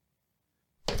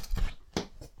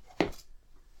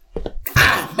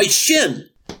 Ah, my shin.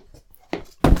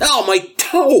 Oh, my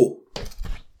toe.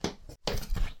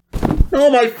 Oh,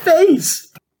 my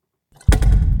face.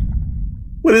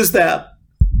 What is that?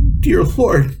 Dear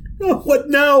Lord. Oh, what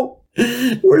now?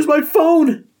 Where's my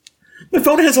phone? My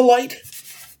phone has a light.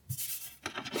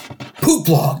 Poop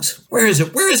logs. Where is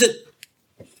it? Where is it?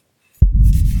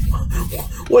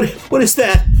 What is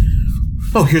that?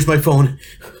 Oh, here's my phone.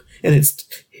 And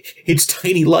it's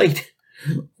tiny light.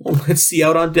 Well, let's see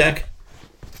out on deck.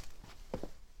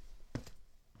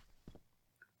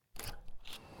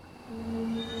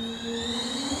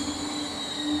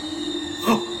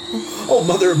 Oh,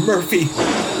 Mother Murphy.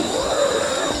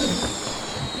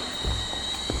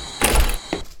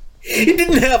 It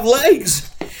didn't have legs.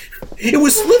 It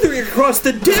was slithering across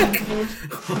the deck.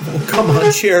 Oh, come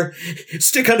on, chair.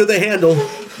 Stick under the handle.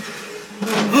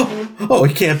 Oh,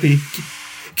 it can't be.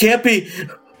 Can't be.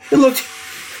 It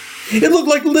looked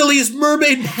like Lily's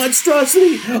mermaid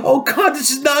monstrosity. Oh, God,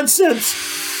 this is nonsense.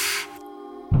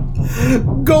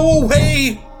 Go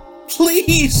away.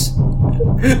 Please.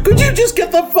 Could you just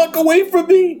get the fuck away from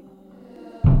me?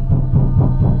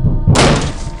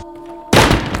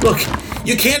 Look,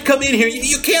 you can't come in here.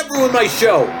 You can't ruin my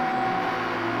show.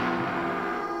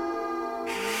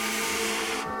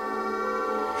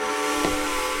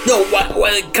 No,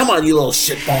 what, come on, you little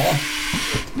shitball.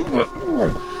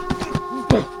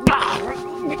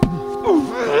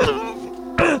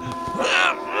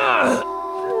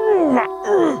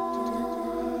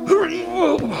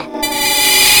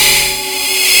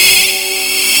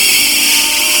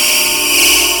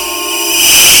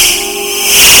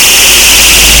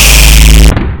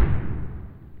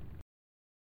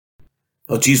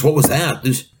 Oh, geez, what was that?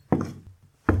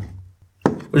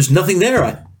 There's nothing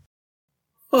there.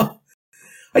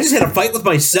 I just had a fight with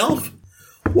myself?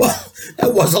 Well,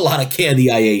 that was a lot of candy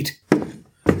I ate.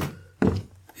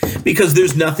 Because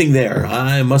there's nothing there.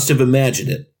 I must have imagined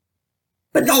it.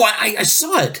 But no, I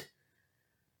saw it.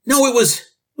 No, it was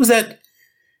that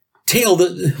tail,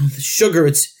 the sugar.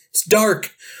 It's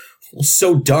dark. Well,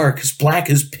 so dark, as black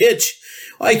as pitch.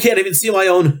 I can't even see my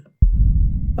own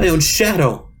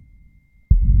shadow.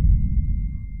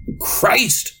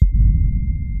 Christ!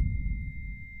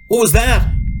 What was that?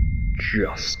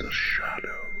 Just a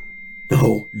shadow.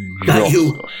 No, not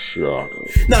you. Just a shadow.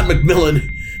 Not Macmillan.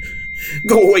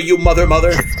 Go away, you mother.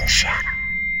 Just a shadow.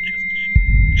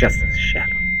 Just a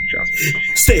shadow. Just a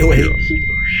shadow. Stay away. Just a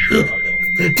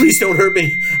shadow. Please don't hurt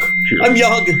me. I'm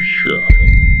young. Shadow.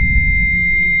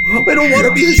 I don't want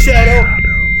to be a shadow.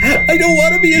 I don't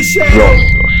want to be a shadow.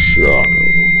 Just a shadow.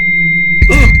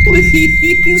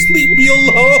 Please leave me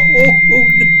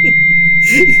alone.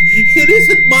 It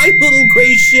isn't my little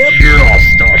gray ship.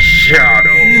 Just a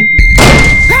shadow.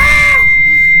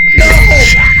 No!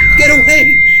 Get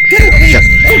away! Get away!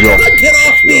 Oh, God, get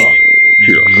off me!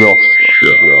 Just a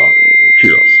shadow.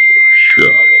 Just a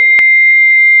shadow.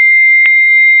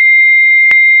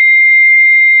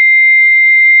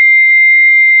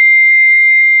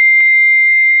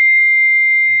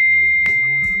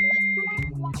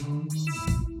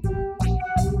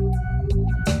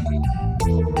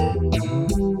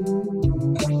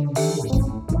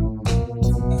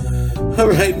 All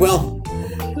right, well,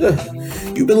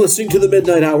 you've been listening to the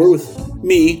Midnight Hour with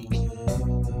me,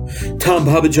 Tom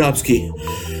Babajowski.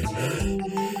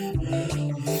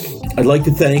 I'd like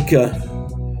to thank,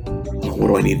 what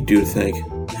do I need to do to thank?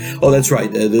 Oh, that's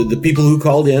right, the people who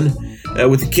called in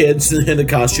with the kids and the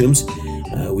costumes.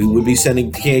 We would be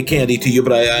sending candy to you,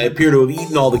 but I appear to have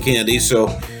eaten all the candy, so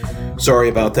sorry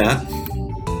about that.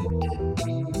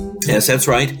 Yes, that's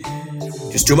right.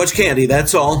 Just too much candy,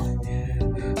 that's all.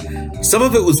 Some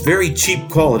of it was very cheap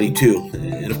quality, too.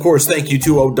 And of course, thank you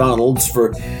to O'Donnell's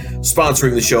for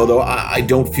sponsoring the show, though I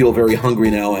don't feel very hungry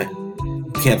now. I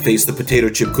can't face the potato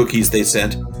chip cookies they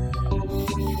sent.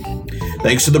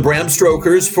 Thanks to the Bram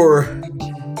Strokers for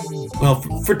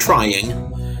trying.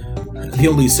 The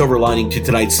only silver lining to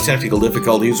tonight's technical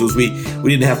difficulties was we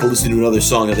didn't have to listen to another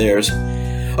song of theirs.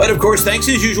 And of course, thanks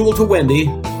as usual to Wendy.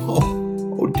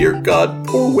 Oh dear God,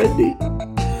 poor Wendy.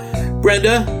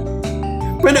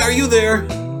 Brenda, are you there?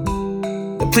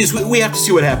 Please, we have to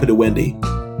see what happened to Wendy.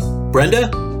 Brenda?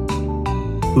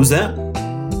 Who's that?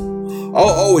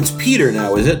 Oh, it's Peter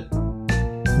now, is it?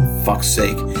 Oh, fuck's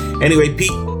sake. Anyway,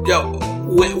 Pete,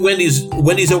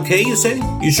 Wendy's okay, you say?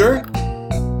 You sure?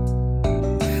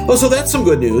 Oh, so that's some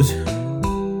good news.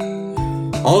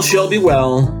 All shall be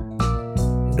well,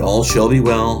 and all shall be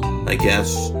well, I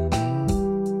guess.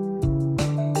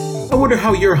 I wonder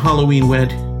how your Halloween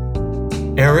went,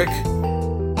 Eric?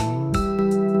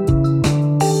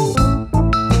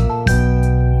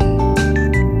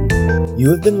 You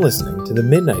have been listening to the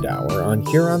Midnight Hour on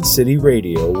Huron City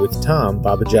Radio with Tom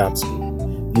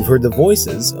Babajowski. You've heard the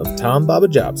voices of Tom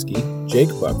Babajowski, Jake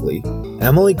Buckley,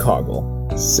 Emily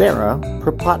Coggle, Sarah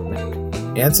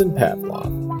Propotnik, Anson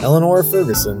Pavlov, Eleanor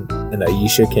Ferguson, and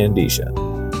Aisha Kandisha.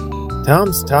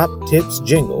 Tom's Top Tips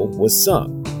jingle was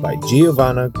sung by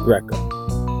Giovanna Greco.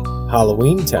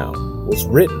 Halloween Town was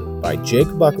written by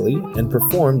Jake Buckley and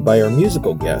performed by our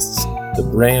musical guests, the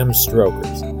Bram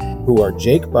Strokers, who are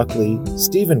Jake Buckley,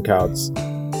 Stephen Kautz,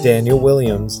 Daniel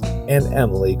Williams, and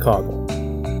Emily Coggle,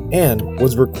 and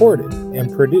was recorded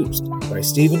and produced by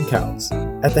Stephen Kautz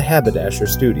at the Haberdasher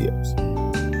Studios.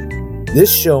 This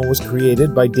show was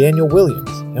created by Daniel Williams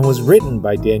and was written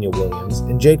by Daniel Williams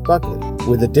and Jake Buckley,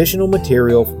 with additional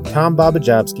material from Tom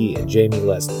Babajowski and Jamie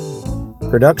Leslie.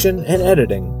 Production and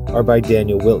editing are by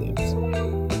Daniel Williams.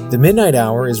 The Midnight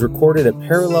Hour is recorded at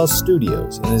Parallel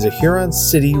Studios and is a Huron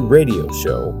City radio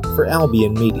show for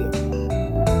Albion Media.